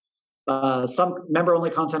content. Some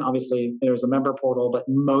member-only content, obviously, there's a member portal, but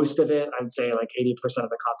most of it, I'd say like 80% of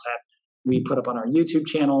the content we put up on our YouTube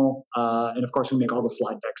channel. And of course, we make all the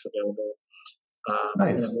slide decks available. Nice.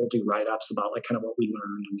 And then we'll do write-ups about like kind of what we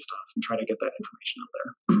learned and stuff and try to get that information out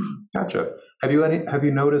there. Gotcha. Have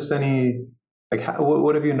you noticed any, like,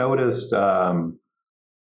 what have you noticed? How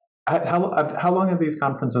long have these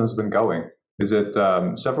conferences been going? Is it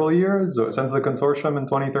several years since the consortium in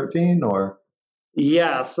 2013 or?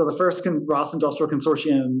 Yeah, so the first ROS-Industrial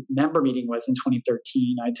Consortium member meeting was in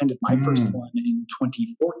 2013. I attended my first one in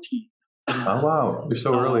 2014. Oh, wow. You're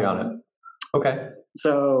so early on it. Okay.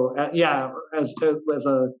 So, as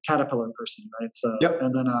a Caterpillar person, right? So,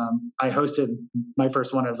 and then I hosted my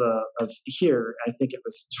first one as here, I think it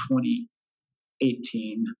was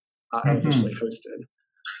 2018, I officially hosted.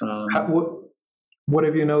 What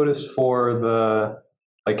have you noticed for the,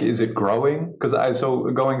 like, is it growing? Because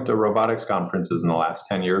so going to robotics conferences in the last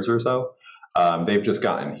 10 years or so, they've just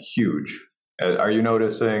gotten huge. Are you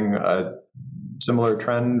noticing a similar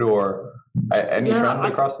trend or any trend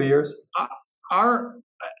across the years?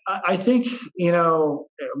 I think,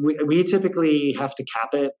 we typically have to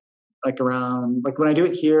cap it like around, like when I do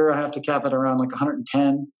it here, I have to cap it around like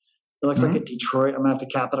 110. It looks like at Detroit, I'm gonna have to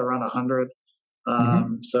cap it around 100.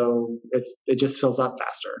 So it just fills up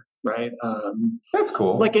faster, right? That's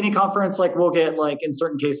cool. Like any conference, like we'll get like in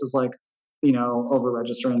certain cases, like, over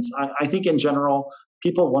registrants. I think in general,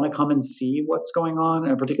 people want to come and see what's going on,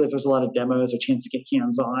 and particularly if there's a lot of demos or chance to get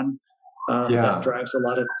hands-on, that drives a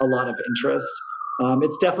lot of interest.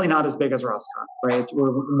 It's definitely not as big as ROSCON, right?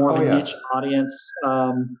 We're more of a niche audience.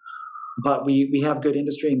 But we have good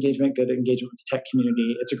industry engagement, good engagement with the tech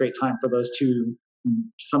community. It's a great time for those two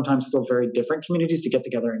sometimes still very different communities to get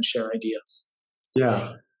together and share ideas.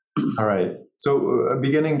 Yeah. All right. So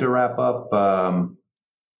beginning to wrap up,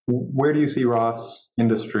 where do you see ROS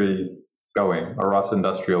industry going, or ROS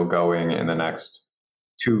Industrial going in the next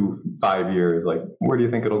 2-5 years? Like, where do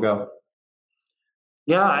you think it'll go?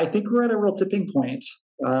 Yeah, I think we're at a real tipping point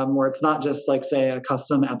where it's not just like, say, a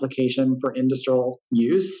custom application for industrial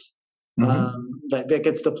use that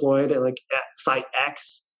gets deployed at site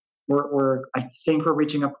X. I think we're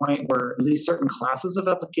reaching a point where at least certain classes of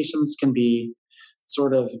applications can be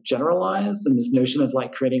sort of generalized, and this notion of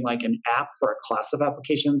like creating like an app for a class of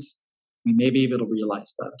applications, we may be able to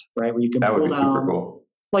realize that, right? Where you can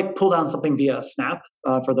pull down something via Snap.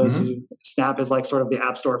 For those who Snap is like sort of the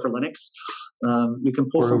app store for Linux. You can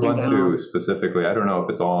pull something down. Ubuntu specifically. I don't know if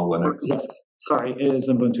it's all Linux. Yes. Sorry, it is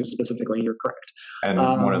Ubuntu specifically. You're correct. And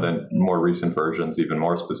one of the more recent versions, even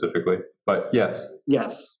more specifically. But yes.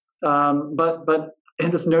 Yes. But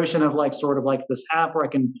in this notion of like sort of like this app where I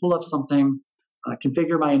can pull up something,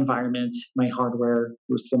 configure my environment, my hardware,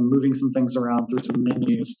 with moving some things around through some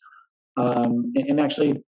menus, and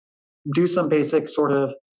actually do some basic sort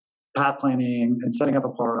of path planning and setting up a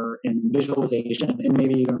part and visualization, and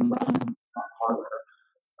maybe even run hardware.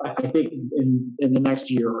 I think in the next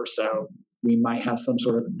year or so, we might have some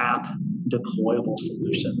sort of app deployable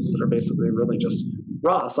solutions that are basically really just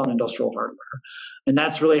ROS on industrial hardware. And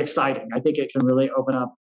that's really exciting. I think it can really open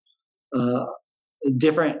up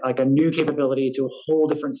different, like a new capability to a whole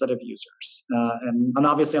different set of users. And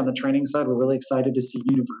obviously on the training side, we're really excited to see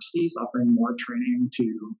universities offering more training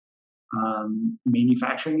to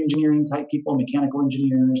manufacturing engineering type people, mechanical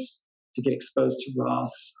engineers, to get exposed to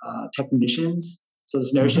ROS, technicians. So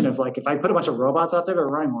this notion of like, if I put a bunch of robots out there that are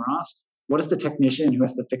running ROS, what does the technician who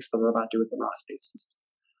has to fix the robot do with the ROS-based system?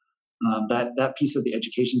 That piece of the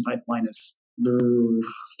education pipeline is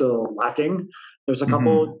still lacking. There's a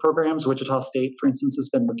couple programs. Wichita State, for instance, has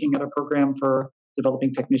been looking at a program for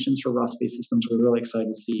developing technicians for ROS-based systems. We're really excited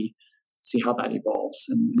to see how that evolves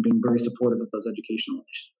and being very supportive of those educational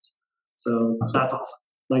initiatives. So that's awesome.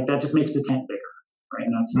 Like that just makes the tent bigger, right?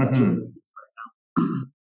 And that's really cool right now.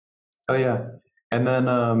 Oh yeah. And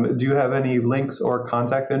then do you have any links or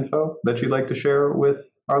contact info that you'd like to share with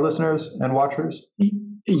our listeners and watchers?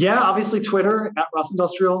 Yeah, obviously Twitter at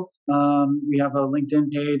ROS-Industrial. We have a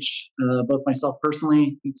LinkedIn page, both myself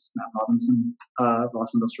personally, it's Matt Robinson,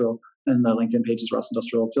 ROS-Industrial, and the LinkedIn page is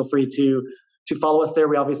ROS-Industrial. Feel free to follow us there.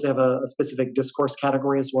 We obviously have a specific discourse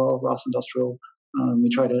category as well, ROS-Industrial. We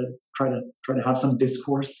try to have some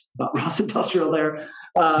discourse about ROS-Industrial there.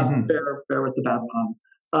 Bear with the bad pun.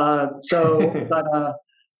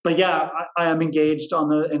 But yeah, I am engaged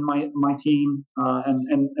in my team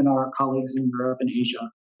and our colleagues in Europe and Asia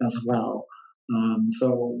as well.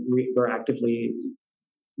 So we're actively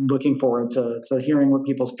looking forward to hearing what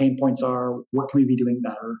people's pain points are. What can we be doing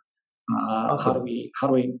better? Awesome. How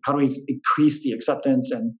do we increase the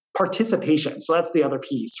acceptance and participation? So that's the other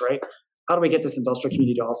piece, right? How do we get this industrial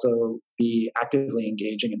community to also be actively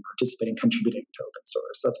engaging and participating, contributing to open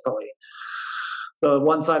source? That's probably the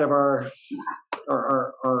one side of our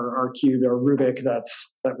cube, our Rubik that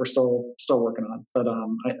we're still working on. But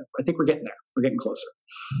I think we're getting there. We're getting closer.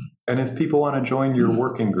 And if people want to join your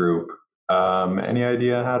working group, any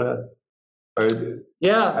idea how to?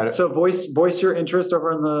 So voice your interest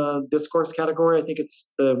over in the discourse category. I think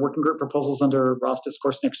it's the working group proposals under ROS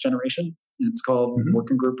Discourse Next Generation. It's called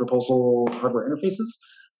Working Group Proposal Hardware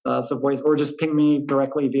Interfaces. So voice, or just ping me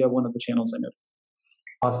directly via one of the channels I know.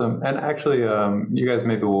 Awesome. And actually, you guys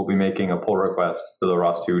maybe will be making a pull request to the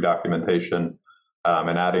ROS2 documentation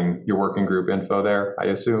and adding your working group info there, I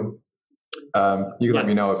assume. You can let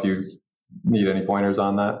me know if you need any pointers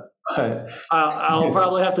on that. I'll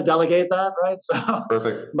probably have to delegate that, right? So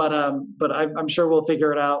perfect. But I'm sure we'll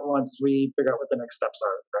figure it out once we figure out what the next steps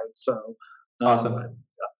are, right? So awesome.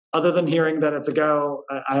 Other than hearing that it's a go,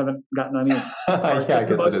 I haven't gotten any. Yeah, I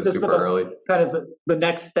guess it is super early. Kind of the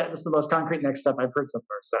next step. This is the most concrete next step I've heard so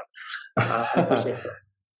far. So I appreciate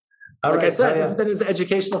that. Like I said, this has been as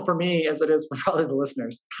educational for me as it is for probably the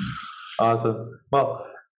listeners. Awesome. Well,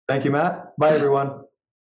 thank you, Matt. Bye, everyone.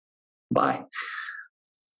 Bye.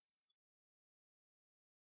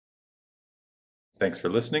 Thanks for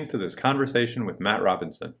listening to this conversation with Matt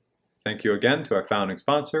Robinson. Thank you again to our founding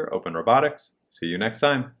sponsor, Open Robotics. See you next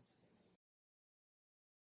time.